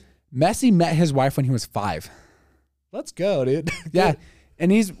Messi? Messi met his wife when he was 5. let's go, dude. Yeah.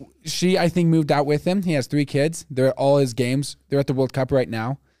 And she, I think, moved out with him. He has 3 kids. They're at all his games. They're at the World Cup right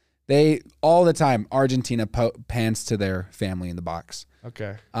now. They, all the time, Argentina pans to their family in the box.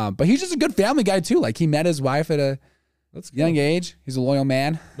 Okay. But he's just a good family guy, too. Like, he met his wife at a Let's go. young age. He's a loyal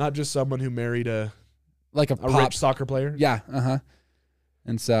man. Not just someone who married a Like a pop. rich soccer player. Yeah. Uh-huh.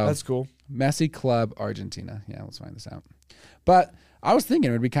 And so, That's cool. Messi Club Argentina. Yeah, let's find this out. But I was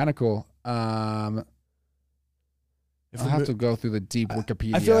thinking it would be kind of cool. I'll have to go through the deep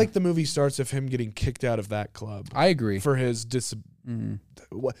Wikipedia. I feel like the movie starts with him getting kicked out of that club I agree. for his Mhm.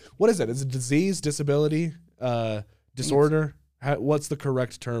 what is it? Is it disease, disability, disorder? What's the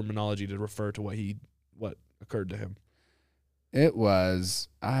correct terminology to refer to what occurred to him? It was.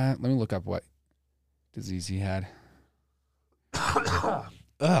 Let me look up what disease he had.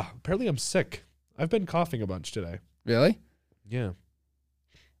 Apparently I'm sick. I've been coughing a bunch today. Really? Yeah.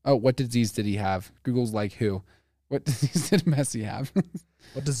 Oh, what disease did he have? Google's like who? What disease did Messi have?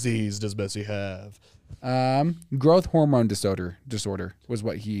 What disease does Messi have? Growth hormone disorder was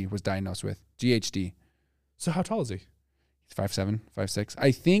what he was diagnosed with. GHD. So how tall is he? He's 5'7", 5'6".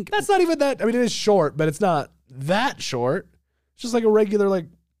 I think That's not even that. I mean, it is short, but it's not that short. It's just like a regular, like,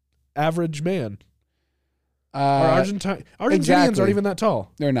 average man. Argentinians exactly. aren't even that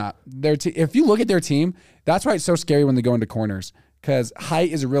tall. They're not. If you look at their team, that's why it's so scary when they go into corners. Because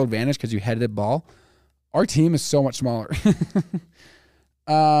height is a real advantage because you headed the ball. Our team is so much smaller.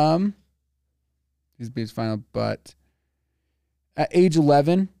 He's his final, but at age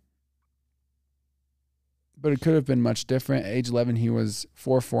 11, but it could have been much different. At age 11, he was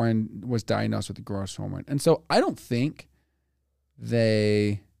 4'4" and was diagnosed with the growth hormone. And so I don't think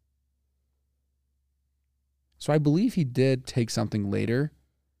they. So I believe he did take something later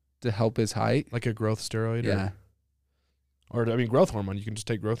to help his height. Like a growth steroid? Yeah. Or I mean, growth hormone. You can just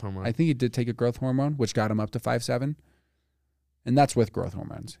take growth hormone. I think he did take a growth hormone, which got him up to 5'7". And that's with growth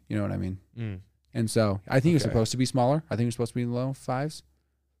hormones. You know what I mean? Mm. And so I think he was Okay. supposed to be smaller. I think he was supposed to be in the low 5s.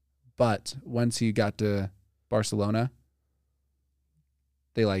 But once he got to Barcelona,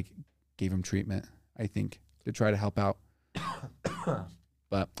 they like gave him treatment, I think, to try to help out.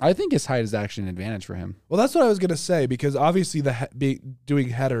 But I think his height is actually an advantage for him. Well, that's what I was gonna say, because obviously doing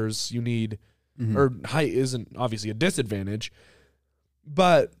headers you need, or height isn't obviously a disadvantage,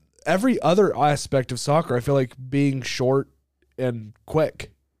 but every other aspect of soccer, I feel like being short and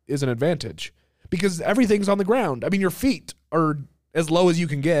quick is an advantage because everything's on the ground. I mean, your feet are as low as you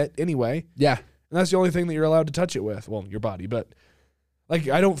can get anyway. Yeah. And that's the only thing that you're allowed to touch it with. Well, your body, but like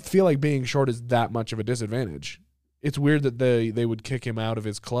I don't feel like being short is that much of a disadvantage. It's weird that they would kick him out of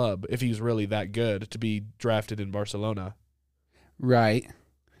his club if he's really that good to be drafted in Barcelona. Right.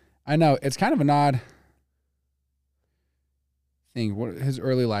 I know. It's kind of an odd thing. What his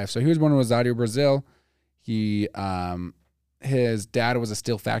early life. So he was born in Rosario, Brazil. He his dad was a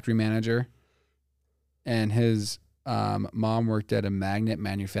steel factory manager, and his mom worked at a magnet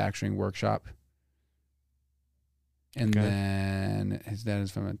manufacturing workshop. And then his dad is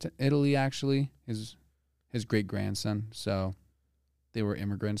from Italy, actually. His great-grandson. So they were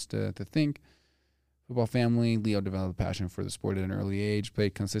immigrants to think. Football family. Leo developed a passion for the sport at an early age,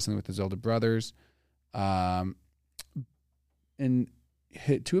 played consistently with his older brothers. And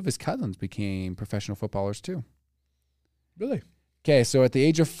two of his cousins became professional footballers too. Really? Okay, so at the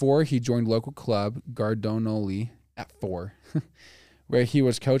age of 4, he joined local club Gardonoli at 4, where he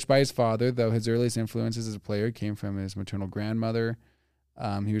was coached by his father, though his earliest influences as a player came from his maternal grandmother.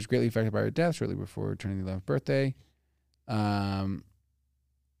 He was greatly affected by her death shortly before turning the 11th birthday.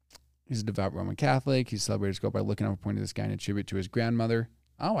 He's a devout Roman Catholic. He celebrated his goal by looking up and pointing to the sky in a tribute to his grandmother.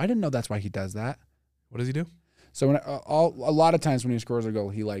 Oh, I didn't know that's why he does that. What does he do? So when a lot of times when he scores a goal,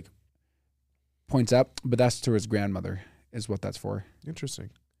 he like points up, but that's to his grandmother is what that's for. Interesting.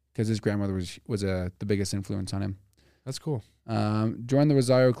 Because his grandmother was the biggest influence on him. That's cool. Joined the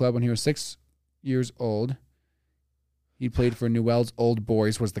Rosario club when he was 6 years old. He played for Newell's Old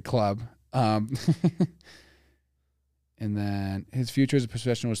Boys was the club. And then his future as a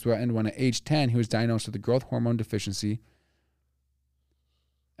professional was threatened when at age 10 he was diagnosed with a growth hormone deficiency,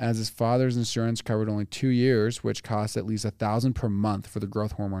 as his father's insurance covered only 2 years, which cost at least $1,000 per month for the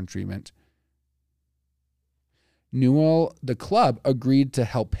growth hormone treatment. Newell, the club, agreed to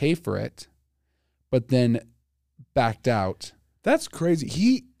help pay for it, but then backed out. That's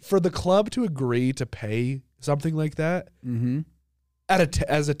crazy. For the club to agree to pay something like that,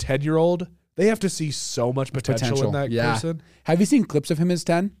 as a 10-year-old, they have to see so much potential in that person. Have you seen clips of him as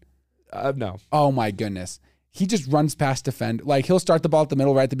 10? No. Oh my goodness. He just runs past defend. Like he'll start the ball at the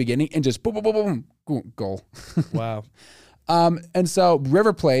middle right at the beginning and just boom, boom, boom, boom, goal. Wow. And so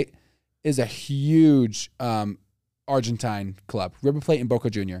River Plate is a huge Argentine club. River Plate and Boca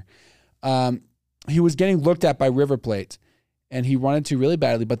Junior. He was getting looked at by River Plate, and he wanted to really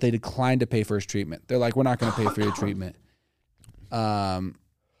badly, but they declined to pay for his treatment. They're like, we're not going to pay for your treatment.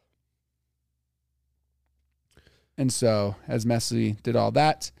 And so as Messi did all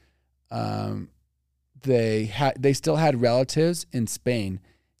that, they still had relatives in Spain,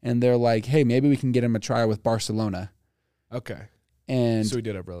 and they're like, hey, maybe we can get him a trial with Barcelona. Okay. And so he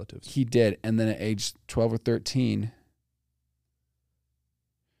did have relatives. He did. And then at age 12 or 13,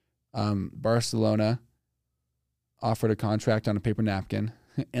 Barcelona offered a contract on a paper napkin,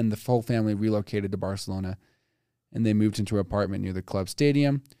 and the whole family relocated to Barcelona, and they moved into an apartment near the club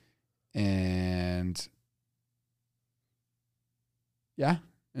stadium. And yeah.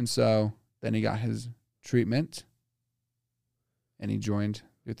 And so then he got his treatment and he joined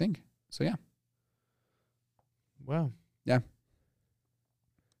your thing. So yeah. Wow. Yeah.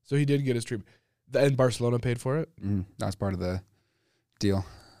 So he did get his treatment. And Barcelona paid for it? That's part of the deal.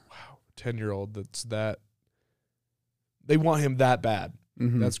 Wow. 10-year-old that's that. They want him that bad.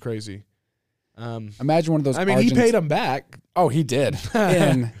 That's crazy. Imagine one of those. I mean, he paid him back. Oh, he did.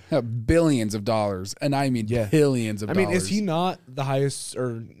 In billions of dollars. And I mean, billions of dollars. I mean, is he not the highest,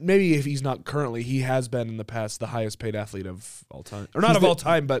 or maybe if he's not currently, he has been in the past the highest paid athlete of all time. Or not of all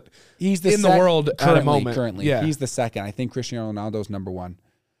time, but he's in the world at a moment. Currently. Yeah. He's the second. I think Cristiano Ronaldo's number 1.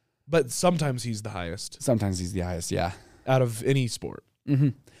 But sometimes he's the highest. Sometimes he's the highest, yeah. Out of any sport.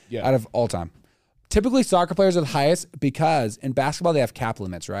 Yeah. Out of all time. Typically, soccer players are the highest because in basketball, they have cap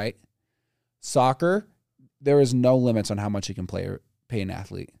limits, right? Soccer, there is no limits on how much you can pay an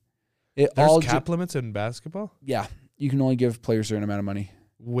athlete. There's cap limits in basketball? Yeah. You can only give players a certain amount of money.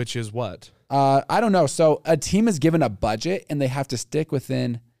 Which is what? I don't know. So a team is given a budget, and they have to stick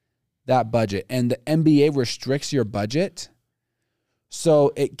within that budget. And the NBA restricts your budget,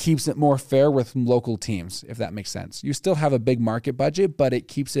 so it keeps it more fair with local teams, if that makes sense. You still have a big market budget, but it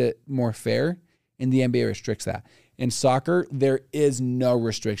keeps it more fair, and the NBA restricts that. In soccer, there is no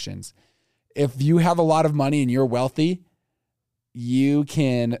restrictions. If you have a lot of money and you're wealthy, you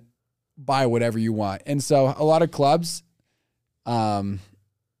can buy whatever you want. And so a lot of clubs, what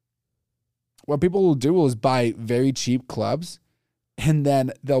people will do is buy very cheap clubs, and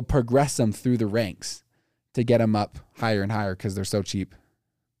then they'll progress them through the ranks to get them up higher and higher because they're so cheap.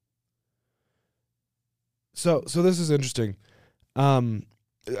 So this is interesting.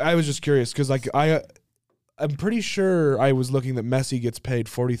 I was just curious because like I'm pretty sure I was looking that Messi gets paid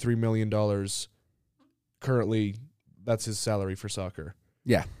 $43 million currently. That's his salary for soccer.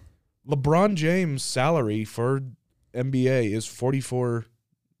 Yeah. LeBron James' salary for NBA is $44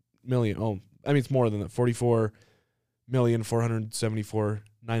 million. Oh, I mean, it's more than that.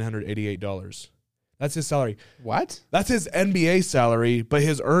 $44,474,988. That's his salary. What? That's his NBA salary, but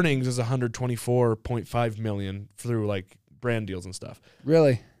his earnings is $124.5 million through like brand deals and stuff.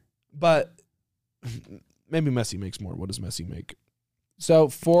 Really? But maybe Messi makes more. What does Messi make? So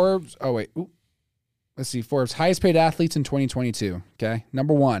Forbes, let's see, Forbes, highest paid athletes in 2022. Okay.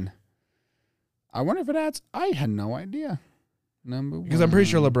 Number 1. I wonder if it adds. I had no idea. Number 1. Because I'm pretty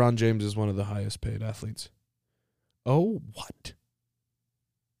sure LeBron James is one of the highest paid athletes. Oh, what?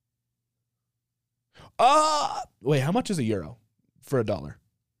 Wait, how much is a euro for $1? I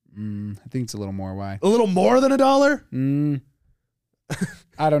think it's a little more. Why? A little more than $1?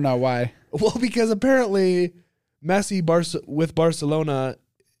 I don't know why. Well, because apparently Messi with Barcelona,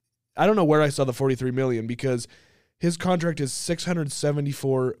 I don't know where I saw the 43 million because his contract is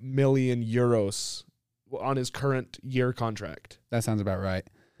 674 million euros on his current year contract. That sounds about right.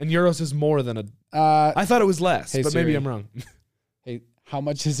 And euros is more than I thought it was less, but Siri, maybe I'm wrong. Hey, how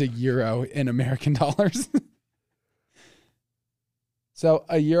much is a euro in American dollars? So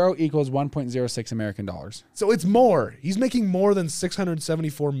a euro equals 1.06 American dollars. So it's more. He's making more than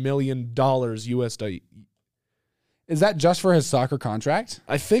 $674 million USD. Is that just for his soccer contract?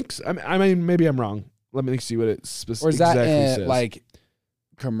 I think so. I mean, maybe I'm wrong. Let me see what it Or is that says. like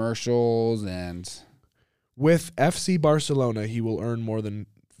commercials and... With FC Barcelona, he will earn more than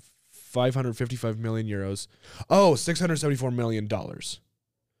 555 million euros. Oh, $674 million.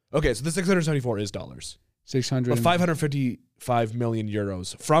 Okay, so the 674 is dollars. 600. But 555 million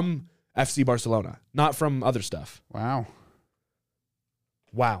euros from FC Barcelona, not from other stuff. Wow.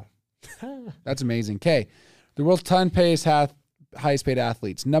 Wow. That's amazing. Okay. The world's highest paid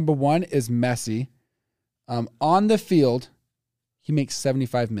athletes. Number 1 is Messi. On the field, he makes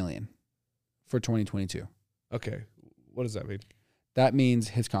 $75 million for 2022. Okay. What does that mean? That means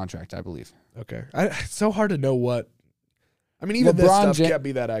his contract, I believe. Okay. It's so hard to know what. I mean, even this stuff can't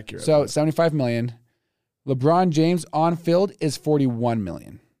be that accurate. So $75 million. LeBron James on field is $41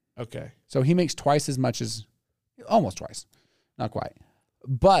 million. Okay. So he makes twice as much as, almost twice, not quite.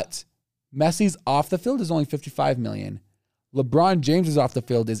 But Messi's off the field is only $55 million. LeBron James' off the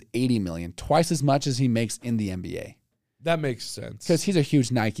field is $80 million, twice as much as he makes in the NBA. That makes sense. Because he's a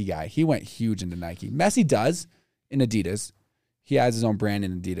huge Nike guy. He went huge into Nike. Messi does in Adidas. He has his own brand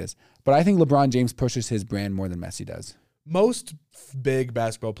in Adidas. But I think LeBron James pushes his brand more than Messi does. Most big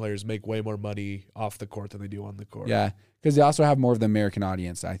basketball players make way more money off the court than they do on the court. Yeah, because they also have more of the American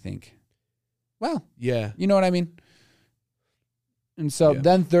audience, I think. Well, yeah. You know what I mean? And so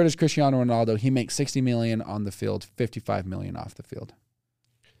then third is Cristiano Ronaldo. He makes $60 million on the field, $55 million off the field.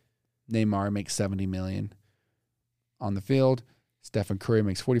 Neymar makes $70 million on the field. Stephen Curry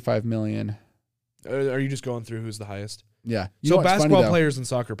makes $45 million. Are you just going through who's the highest? Yeah. So basketball players and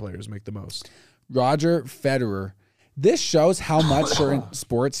soccer players make the most. Roger Federer. This shows how much certain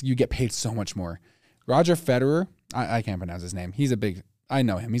sports you get paid so much more. Roger Federer, I can't pronounce his name. I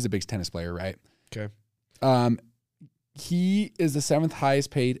know him. He's a big tennis player, right? Okay. He is the 7th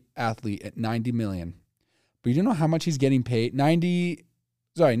highest paid athlete at $90 million. But you don't know how much he's getting paid?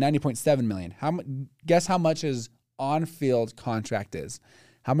 $90.7 million. Guess how much his on-field contract is?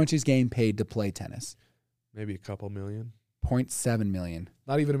 How much he's getting paid to play tennis? Maybe a couple million. $0.7 million.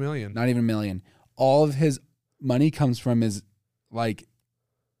 Not even a million. Not even a million. All of his money comes from his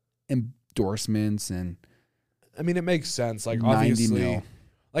endorsements and. I mean, it makes sense. Like obviously,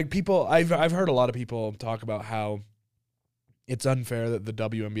 like people. I've heard a lot of people talk about how it's unfair that the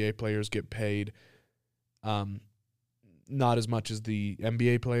WNBA players get paid, not as much as the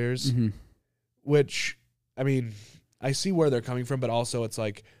NBA players. Mm-hmm. Which, I mean, I see where they're coming from, but also it's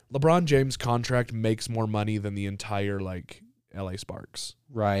like LeBron James' contract makes more money than the entire LA Sparks.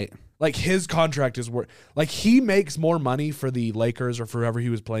 Right. Like his contract is worth, like he makes more money for the Lakers or for whoever he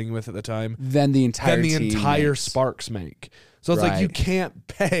was playing with at the time than the entire Sparks make. So it's like you can't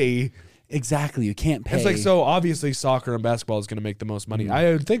pay. Exactly, you can't pay. It's like, so obviously soccer and basketball is going to make the most money.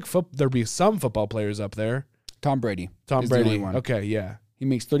 I would think there'd be some football players up there. Tom Brady. Okay, yeah. He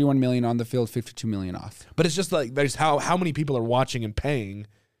makes 31 million on the field, 52 million off. But it's just like there's how many people are watching and paying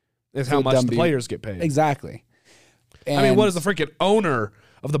is So how much the Dumby- players get paid. Exactly. I mean, what does the freaking owner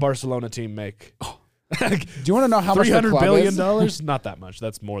of the Barcelona team make? Do you want to know how much the $300 club billion is? dollars? Not that much.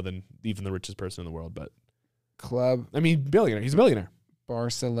 That's more than even the richest person in the world. But Club I mean, billionaire. He's a billionaire.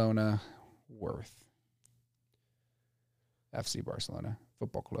 Barcelona worth. FC Barcelona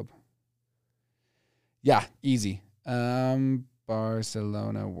Football Club. Yeah, easy.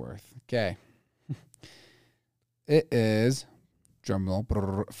 Barcelona worth. Okay. It is, drumroll,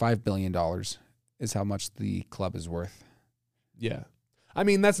 $5 billion is how much the club is worth. Yeah. I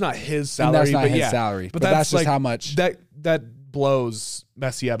mean, that's not his And salary. that's not but his yeah. salary. But But that's that's just like, how much. That blows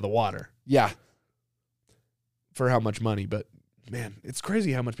Messi out of the water Yeah. for how much money. But man, it's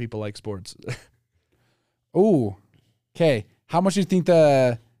crazy how much people like sports. Ooh. Okay. How much do you think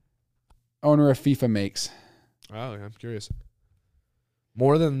the owner of FIFA makes? Oh, yeah, I'm curious.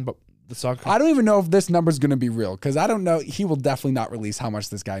 More than the soccer. I don't even know if this number is going to be real because I don't know. He will definitely not release how much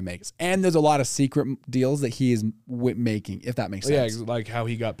this guy makes. And there's a lot of secret deals that he is making, if that makes sense. Yeah, like how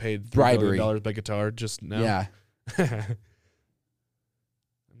he got paid Bribery. $3 billion by Qatar just now. Yeah.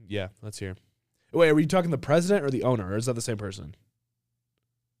 Yeah, let's hear. Wait, are we talking the president or the owner, or is that the same person?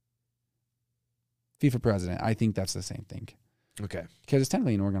 FIFA president. I think that's the same thing Okay. because it's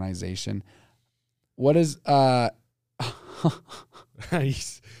technically an organization. What is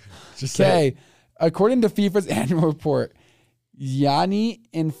Just say it. okay? According to FIFA's annual report, Gianni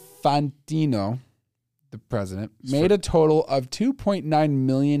Infantino, the president, made a total of 2.9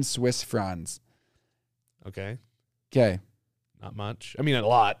 million Swiss francs. Okay. Okay, Not much. I mean, a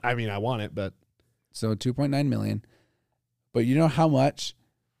lot. I mean, I want it, but so 2.9 million. But you know how much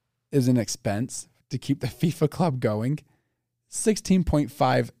is an expense to keep the FIFA club going?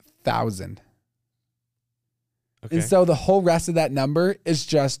 16.5 thousand. okay. And so the whole rest of that number is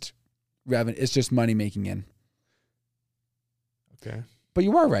just revenue. It's just money making in. Okay. But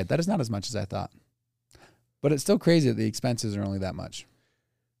you are right. That is not as much as I thought. But it's still crazy that the expenses are only that much.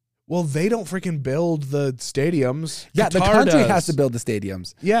 Well, they don't freaking build the stadiums. Yeah, the Qatar country does. has to build the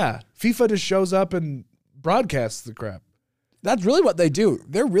stadiums. Yeah. FIFA just shows up and broadcasts the crap. That's really what they do.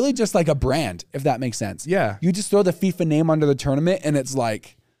 They're really just like a brand, if that makes sense. Yeah. You just throw the FIFA name under the tournament and it's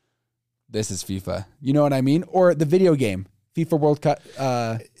like, this is FIFA. You know what I mean? Or the video game, FIFA World Cup,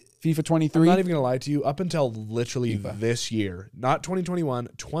 FIFA 23. I'm not even going to lie to you. Up until literally FIFA. this year, not 2021,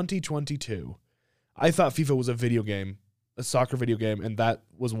 2022, I thought FIFA was a video game, a soccer video game, and that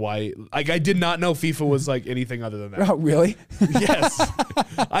was why. Like, I did not know FIFA was like anything other than that. Oh, really? Yes.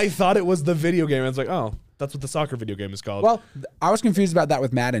 I thought it was the video game. I was like, oh, that's what the soccer video game is called. Well, I was confused about that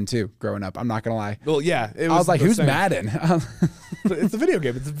with Madden too, growing up. I'm not going to lie. Well, yeah. It I was like, the who's same. Madden? It's a video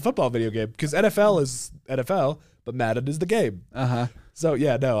game. It's a football video game because NFL is NFL, but Madden is the game. Uh-huh. So,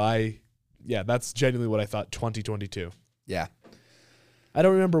 yeah, no, that's genuinely what I thought 2022. Yeah. I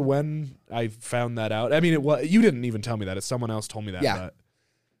don't remember when I found that out. I mean, you didn't even tell me that. It's someone else told me that. Yeah. But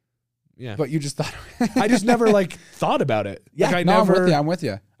yeah. But you just thought. I just never like thought about it. Yeah, Like, I no, never. I'm with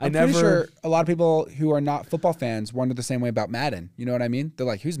you. I'm pretty sure a lot of people who are not football fans wonder the same way about Madden. You know what I mean? They're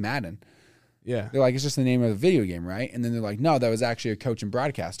like, who's Madden? Yeah. They're like, it's just the name of the video game, right? And then they're like, no, that was actually a coach and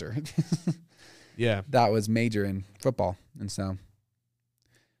broadcaster. Yeah. That was major in football. And so,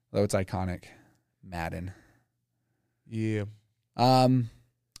 though it's iconic, Madden. Yeah. How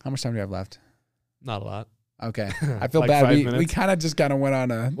much time do we have left? Not a lot. Okay. I feel Like bad. 5 We minutes. kind of just kind of went on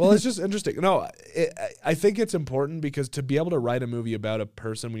a. Well, it's just interesting. No, I think it's important because to be able to write a movie about a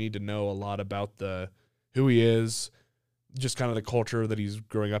person, we need to know a lot about who he is, just kind of the culture that he's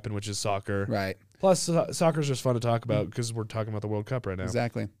growing up in, which is soccer. Right. Plus, soccer's just fun to talk about because we're talking about the World Cup right now.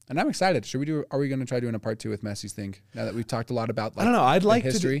 Exactly. And I'm excited. Are we going to try doing a part 2 with Messi's thing now that we've talked a lot about, like, I don't know. I'd the like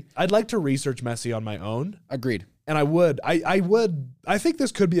history? I'd like to research Messi on my own, Agreed. and I would. I think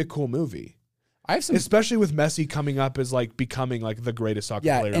this could be a cool movie, I have some. especially with Messi coming up as like becoming like the greatest soccer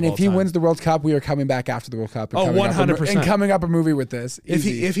Yeah, player. and of if all he time. wins the World Cup, we are coming back after the World Cup. And Oh, coming up 100%. And coming up a movie with this.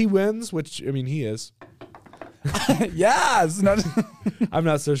 Easy. if he wins, which I mean he is. Yes. No, I'm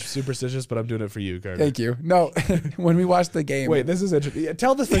not so superstitious, but I'm doing it for you, Carter. thank you. No, when we watched the game. Wait, this is interesting. Yeah,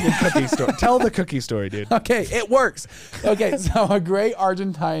 tell the freaking cookie story. Tell the cookie story, dude. Okay, it works. Okay, so a great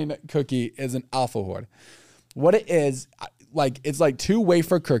Argentine cookie is an alfajor. What it is, it's like 2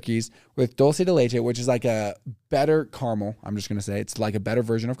 wafer cookies with dulce de leche, which is like a better caramel. I'm just gonna say it's like a better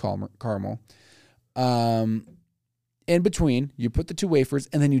version of caramel. In between, you put the 2 wafers,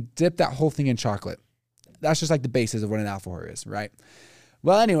 and then you dip that whole thing in chocolate. That's just like the basis of what an alfajor is, right?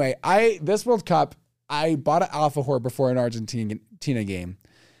 Well, anyway, this World Cup, I bought an alfajor before an Argentina game,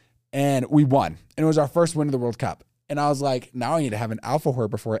 and we won. And it was our first win of the World Cup. And I was like, now I need to have an alpha horror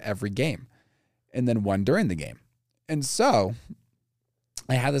before every game, and then one during the game. And so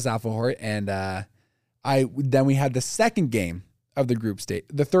I had this alpha horror, and then we had the second game of the group stage,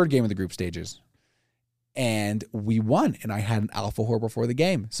 the third game of the group stages, and we won. And I had an alpha horror before the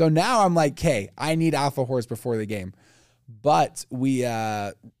game. So now I'm like, okay, I need alpha horrors before the game. But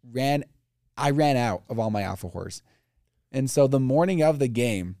I ran out of all my alpha horrors. And so the morning of the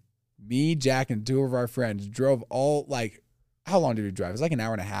game, me, Jack, and two of our friends drove how long did we drive? It was like an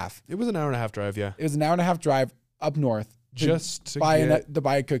hour and a half. It was an hour and a half drive, yeah. It was an hour and a half drive up north just to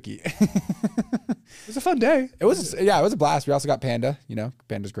buy a cookie. It was a fun day. It was a blast. We also got Panda.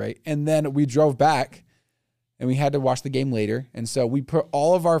 Panda's great. And then we drove back, and we had to watch the game later. And so we put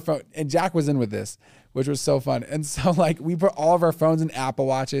all of our phone, and Jack was in with this, which was so fun. And so we put all of our phones in Apple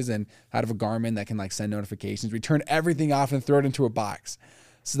Watches and out of a Garmin that can send notifications. We turned everything off and throw it into a box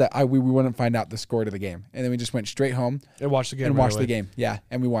so that we wouldn't find out the score to the game. And then we just went straight home and watched the game. Yeah,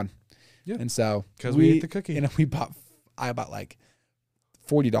 and we won. Yeah. And so because we ate the cookie. And I bought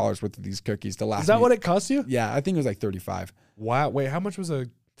 $40 worth of these cookies to last. Is that what it cost you? Yeah, I think it was $35. Wow. Wait, how much was a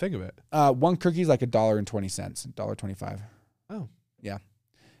thing of it? One cookie is $1.20, $1.25. Oh. Yeah.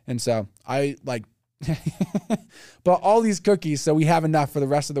 And so I bought all these cookies so we have enough for the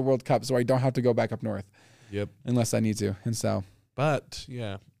rest of the World Cup so I don't have to go back up north. Yep. Unless I need to. And so. But,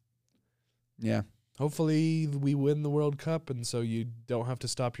 yeah. Yeah. Hopefully we win the World Cup, and so you don't have to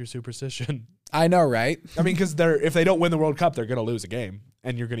stop your superstition. I know, right? I mean, because if they don't win the World Cup, they're going to lose a game,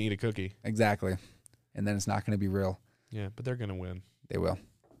 and you're going to eat a cookie. Exactly. And then it's not going to be real. Yeah, but they're going to win. They will.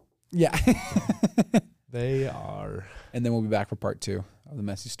 Yeah. They are. And then we'll be back for part 2 of the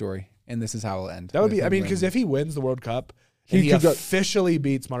Messi story. And this is how it'll end. That would be, because if he wins the World Cup, he officially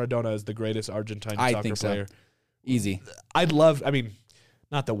beats Maradona as the greatest Argentine soccer player. Easy.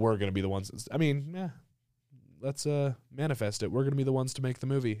 Not that we're going to be the ones. Let's manifest it. We're going to be the ones to make the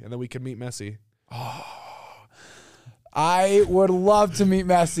movie, and then we can meet Messi. Oh, I would love to meet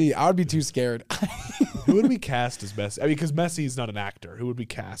Messi. I would be too scared. Who would we cast as Messi? Because Messi's not an actor. Who would we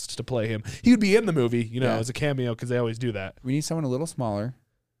cast to play him? He would be in the movie, as a cameo, because they always do that. We need someone a little smaller.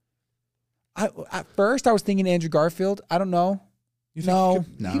 At first, I was thinking Andrew Garfield. I don't know. No.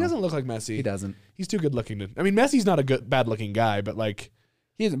 He doesn't look like Messi. He doesn't. He's too good looking. Messi's not a bad looking guy, but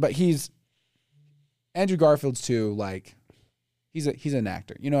he isn't. But Andrew Garfield's too. He's an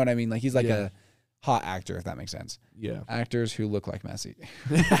actor. You know what I mean? He's a hot actor, if that makes sense. Yeah. Actors who look like Messi.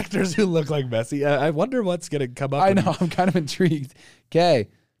 Actors who look like Messi. I wonder what's gonna come up. I know. I'm kind of intrigued. Okay.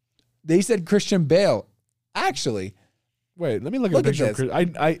 They said Christian Bale. Actually. Wait, let me look at a picture of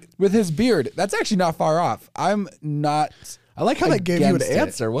Chris. With his beard. That's actually not far off. I'm not. I like how they gave you an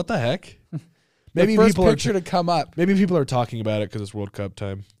answer. What the heck? Maybe the first picture to come up. Maybe people are talking about it because it's World Cup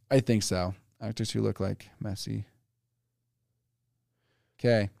time. I think so. Actors who look like Messi.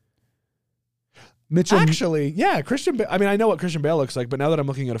 Okay. Mitchell. Actually, yeah, Christian Bale. I know what Christian Bale looks like, but now that I'm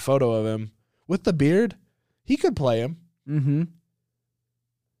looking at a photo of him with the beard, he could play him. Mm-hmm.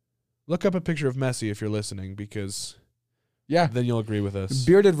 Look up a picture of Messi if you're listening, because then you'll agree with us.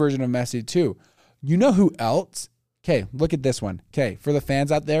 Bearded version of Messi too. You know who else? Okay, look at this one. Okay, for the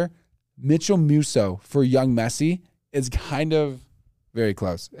fans out there, Mitchell Musso for young Messi is kind of very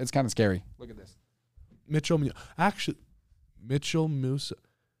close. It's kind of scary. Look at this. Mitchell Musso.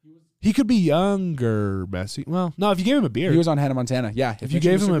 He could be younger Messi. Well, no, if you gave him a beard. He was on Hannah Montana. Yeah. If you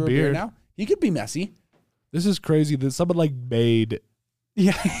gave him a beard now, he could be Messi. This is crazy that someone made.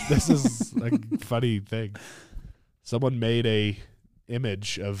 Yeah. This is a funny thing. Someone made a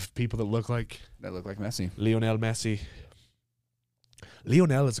image of people that look like Messi. Lionel Messi.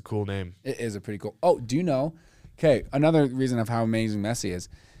 Lionel is a cool name. It is a pretty cool. Oh, do you know? Okay, another reason of how amazing Messi is.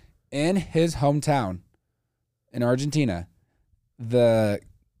 In his hometown, in Argentina, the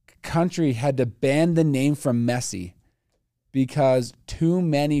country had to ban the name from Messi because too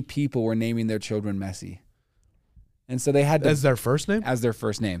many people were naming their children Messi. And so they had to... As their first name? As their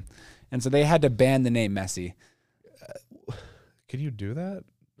first name. And so they had to ban the name Messi. Can you do that?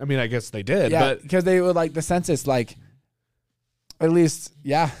 I guess they did. Yeah, but because they would the census, at least,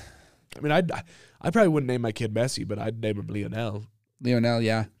 yeah. I probably wouldn't name my kid Messi, but I'd name him Lionel. Lionel,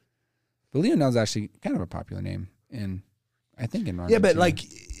 yeah. But Lionel's actually kind of a popular name in Argentina. Yeah, but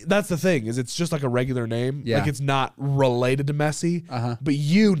that's the thing, is it's just a regular name. Yeah. It's not related to Messi, but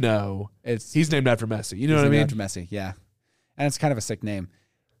he's named after Messi. You know what I mean? After Messi, yeah. And it's kind of a sick name.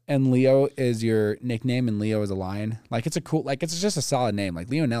 And Leo is your nickname, and Leo is a lion. It's a cool, it's just a solid name.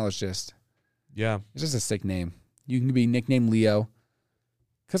 Lionel is just, it's just a sick name. You can be nicknamed Leo.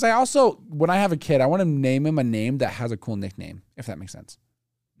 Because I also, when I have a kid, I want to name him a name that has a cool nickname, if that makes sense.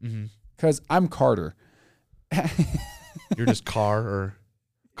 Because I'm Carter. You're just car or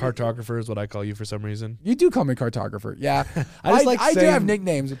cartographer is what I call you for some reason. You do call me cartographer. Yeah. I do have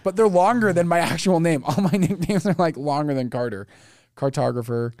nicknames, but they're longer than my actual name. All my nicknames are like longer than Carter.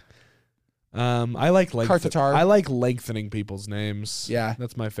 Cartographer. I like Cartatar. I like lengthening people's names. Yeah.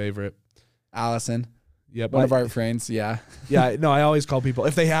 That's my favorite. Allison. Yep. One of our friends. Yeah. Yeah. No, I always call people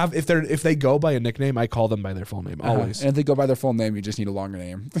if they go by a nickname, I call them by their full name always. And if they go by their full name, you just need a longer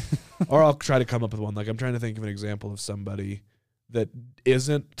name. Or I'll try to come up with one. Like I'm trying to think of an example of somebody that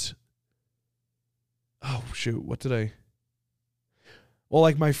isn't. Oh shoot! What did I? Well,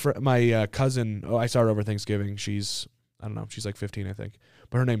 like my cousin. Oh, I saw her over Thanksgiving. She's I don't know. She's like 15, I think.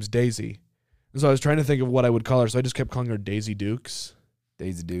 But her name's Daisy. And so I was trying to think of what I would call her. So I just kept calling her Daisy Dukes.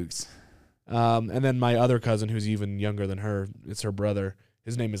 Daisy Dukes. And then my other cousin, who's even younger than her, it's her brother.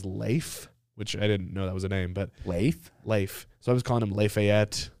 His name is Leif, which I didn't know that was a name, but Leif. So I was calling him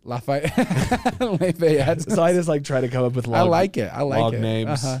Lafayette. Lafayette. So I just like try to come up with I like it.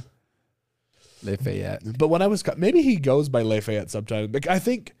 names. Lafayette. But when I was maybe he goes by Lafayette sometimes. Like I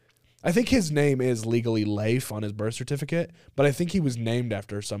think his name is legally Leif on his birth certificate, but I think he was named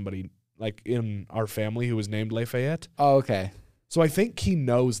after somebody like in our family who was named Lafayette. Oh, okay. So I think he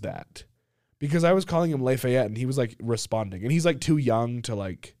knows that. Because I was calling him Lafayette and he was like responding. And he's like too young to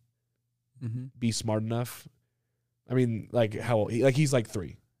like be smart enough. I mean, like how old? He's like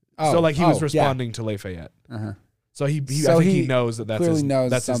 3. Oh, so like he was responding to Lafayette. Uh-huh. So I think he knows that's clearly knows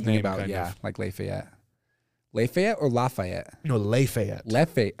that's something his name, about like Lafayette. Lafayette or Lafayette? No, Lafayette.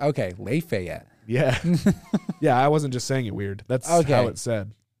 Lafayette. Okay, Lafayette. Yeah. Yeah, I wasn't just saying it weird. That's how it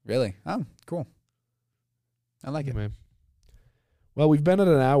said. Really? Oh, cool. I like it. Man. Well, we've been at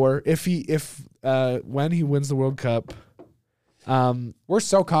an hour. When he wins the World Cup, we're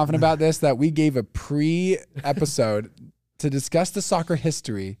so confident about this that we gave a pre-episode to discuss the soccer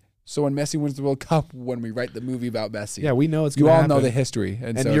history. So when Messi wins the World Cup, when we write the movie about Messi, yeah, we know it's going to happen. You all know the history,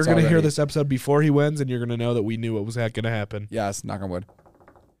 and so you're going to hear this episode before he wins, and you're going to know that we knew what was going to happen. Yes, knock on wood.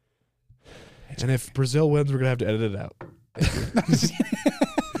 And if Brazil wins, we're going to have to edit it out.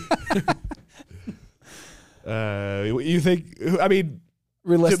 You think? I mean,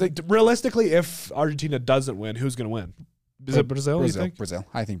 realistically, if Argentina doesn't win, who's going to win? Is it Brazil? You think? Brazil.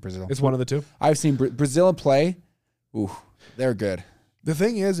 I think Brazil. It's one of the two. I've seen Brazil play. Ooh, they're good. The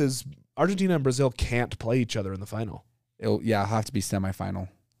thing is Argentina and Brazil can't play each other in the final. It'll have to be semifinal,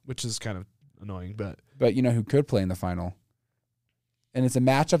 which is kind of annoying. But you know who could play in the final? And it's a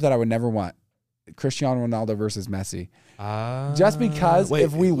matchup that I would never want. Cristiano Ronaldo versus Messi. Just because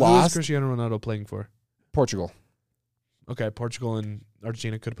if we lost... Who is Cristiano Ronaldo playing for? Portugal. Okay, Portugal and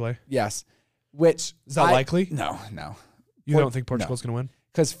Argentina could play? Yes. Which... Is that likely? No. You don't think Portugal's going to win?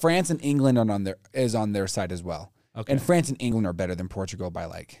 Because France and England is on their side as well. Okay. And France and England are better than Portugal by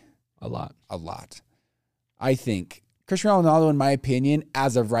like... A lot. I think Cristiano Ronaldo, in my opinion,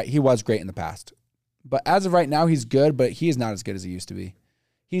 as of right... He was great in the past. But as of right now, he's good, but he is not as good as he used to be.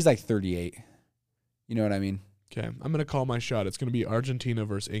 He's like 38. You know what I mean? Okay, I'm going to call my shot. It's going to be Argentina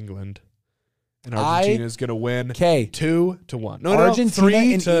versus England. And Argentina is going to win 2-1. No, Argentina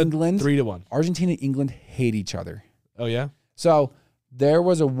and England. 3-1. Argentina and England hate each other. Oh, yeah? So there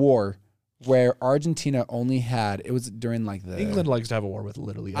was a war where Argentina only had, it was during like the... England likes to have a war with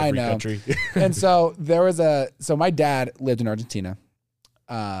literally every country. And so there was so my dad lived in Argentina.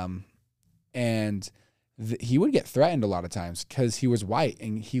 And he would get threatened a lot of times because he was white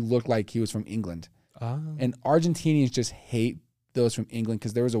and he looked like he was from England. And Argentinians just hate those from England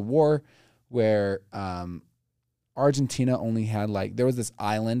because there was a war where Argentina only had there was this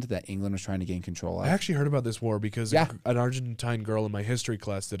island that England was trying to gain control of. I actually heard about this war because an Argentine girl in my history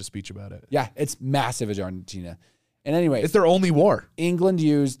class did a speech about it. Yeah, it's massive as Argentina. And anyway, it's their only war. England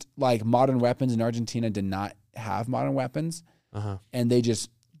used modern weapons and Argentina did not have modern weapons. And they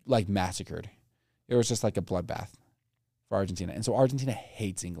just massacred. It was just like a bloodbath for Argentina. And so Argentina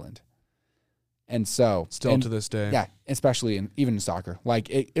hates England. And so still to this day. Yeah, especially even in soccer.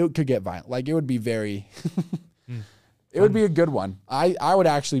 It could get violent. It would be very it would be a good one. I would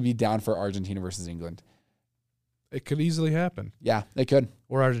actually be down for Argentina versus England. It could easily happen. Yeah, it could.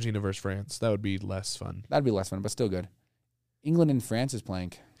 Or Argentina versus France. That would be less fun. That'd be less fun, but still good. England and France is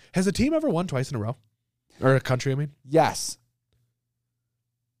playing. Has a team ever won twice in a row? Or a country, I mean? Yes.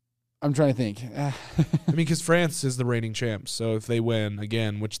 I'm trying to think. I mean, because France is the reigning champs. So if they win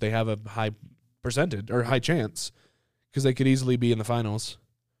again, which they have a high percentage or high chance, because they could easily be in the finals.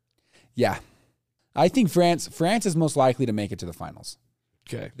 Yeah. I think France is most likely to make it to the finals.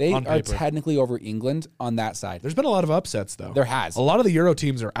 Okay. They are technically over England on that side. There's been a lot of upsets, though. There has. A lot of the Euro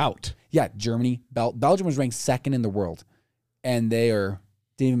teams are out. Yeah, Germany. Belgium was ranked second in the world, and didn't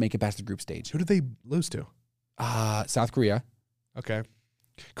even make it past the group stage. Who did they lose to? South Korea. Okay.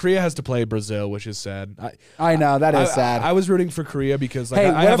 Korea has to play Brazil, which is sad. I know, that is sad. I was rooting for Korea because Hey,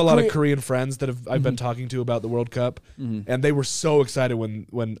 I what have a if lot of Korea- Korean friends that I've been talking to about the World Cup, and they were so excited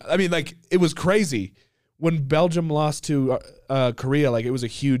when I mean, like, it was crazy when Belgium lost to Korea. Like, it was a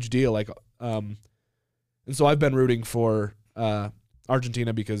huge deal. Like, and so I've been rooting for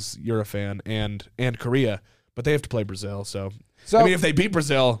Argentina because you're a fan, and Korea, but they have to play Brazil. So I mean, if they beat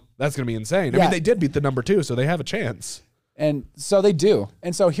Brazil, that's going to be insane. I Yeah. mean, they did beat the number 2, so they have a chance. And so they do.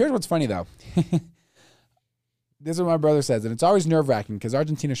 And so here's what's funny, though. This is what my brother says, and it's always nerve-wracking because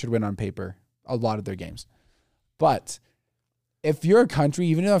Argentina should win on paper a lot of their games. But if you're a country,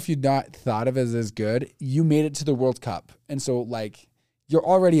 even if you're not thought of as good, you made it to the World Cup. And so, like, you're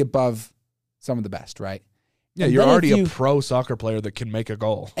already above some of the best, right? Yeah, And you're then if already a you- pro soccer player that can make a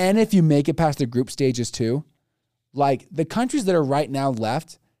goal. And if you make it past the group stages too, like the countries that are right now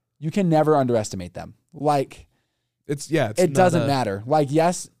left, you can never underestimate them. Like, it doesn't matter. Like,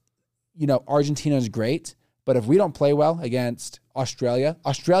 yes, Argentina is great, but if we don't play well against Australia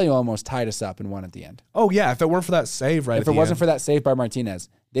almost tied us up and won at the end. Oh, yeah, if it weren't for that save If it wasn't for that save by Martinez,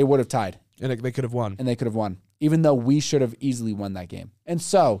 they would have tied. And they could have won. And they could have won, even though we should have easily won that game. And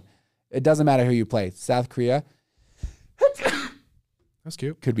so, it doesn't matter who you play. South Korea That's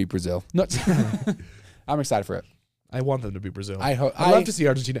cute. could be Brazil. No, I'm excited for it. I want them to be Brazil. I hope. I'd love to see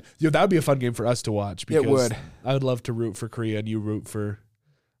Argentina. That would be a fun game for us to watch. Because It would. I would love to root for Korea and you root for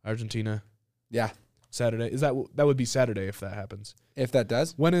Argentina. Yeah, Saturday. That would be Saturday if that happens. if that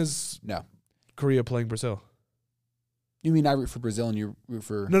does. When is No. Korea playing Brazil? You mean I root for Brazil and you root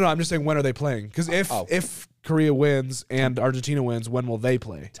for... No, I'm just saying when are they playing? Because if Korea wins and Argentina wins, when will they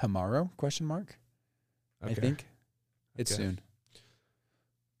play? Tomorrow? Question mark. Okay. I think it's Okay. soon.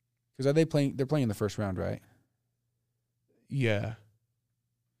 Because are they playing? They're playing in the first round, right? Yeah.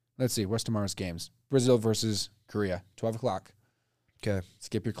 Let's see. What's tomorrow's games? Brazil versus Korea, 12 o'clock. Okay.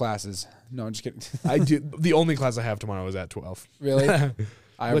 Skip your classes. No, I'm just kidding. I do. The only class I have tomorrow is at 12. Really?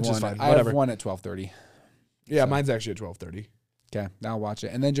 I have Which is one. fine. I Whatever. have one at 12:30. Yeah, So- mine's actually at 12:30. Okay, now I'll watch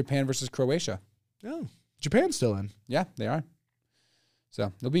it. And then Japan versus Croatia. Oh, Japan's still in. Yeah, they are.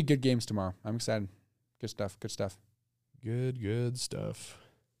 So there'll be good games tomorrow. I'm excited. Good stuff. Good stuff. Good stuff.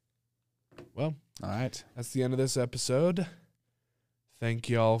 Well, All right. that's the end of this episode. Thank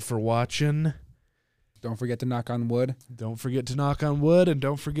y'all for watching. Don't forget to knock on wood. Don't forget to knock on wood, and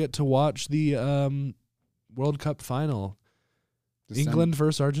don't forget to watch the World Cup final. England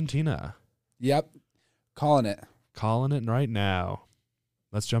versus Argentina. Yep. Calling it. Calling it right now.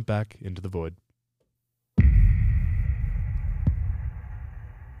 Let's jump back into the void.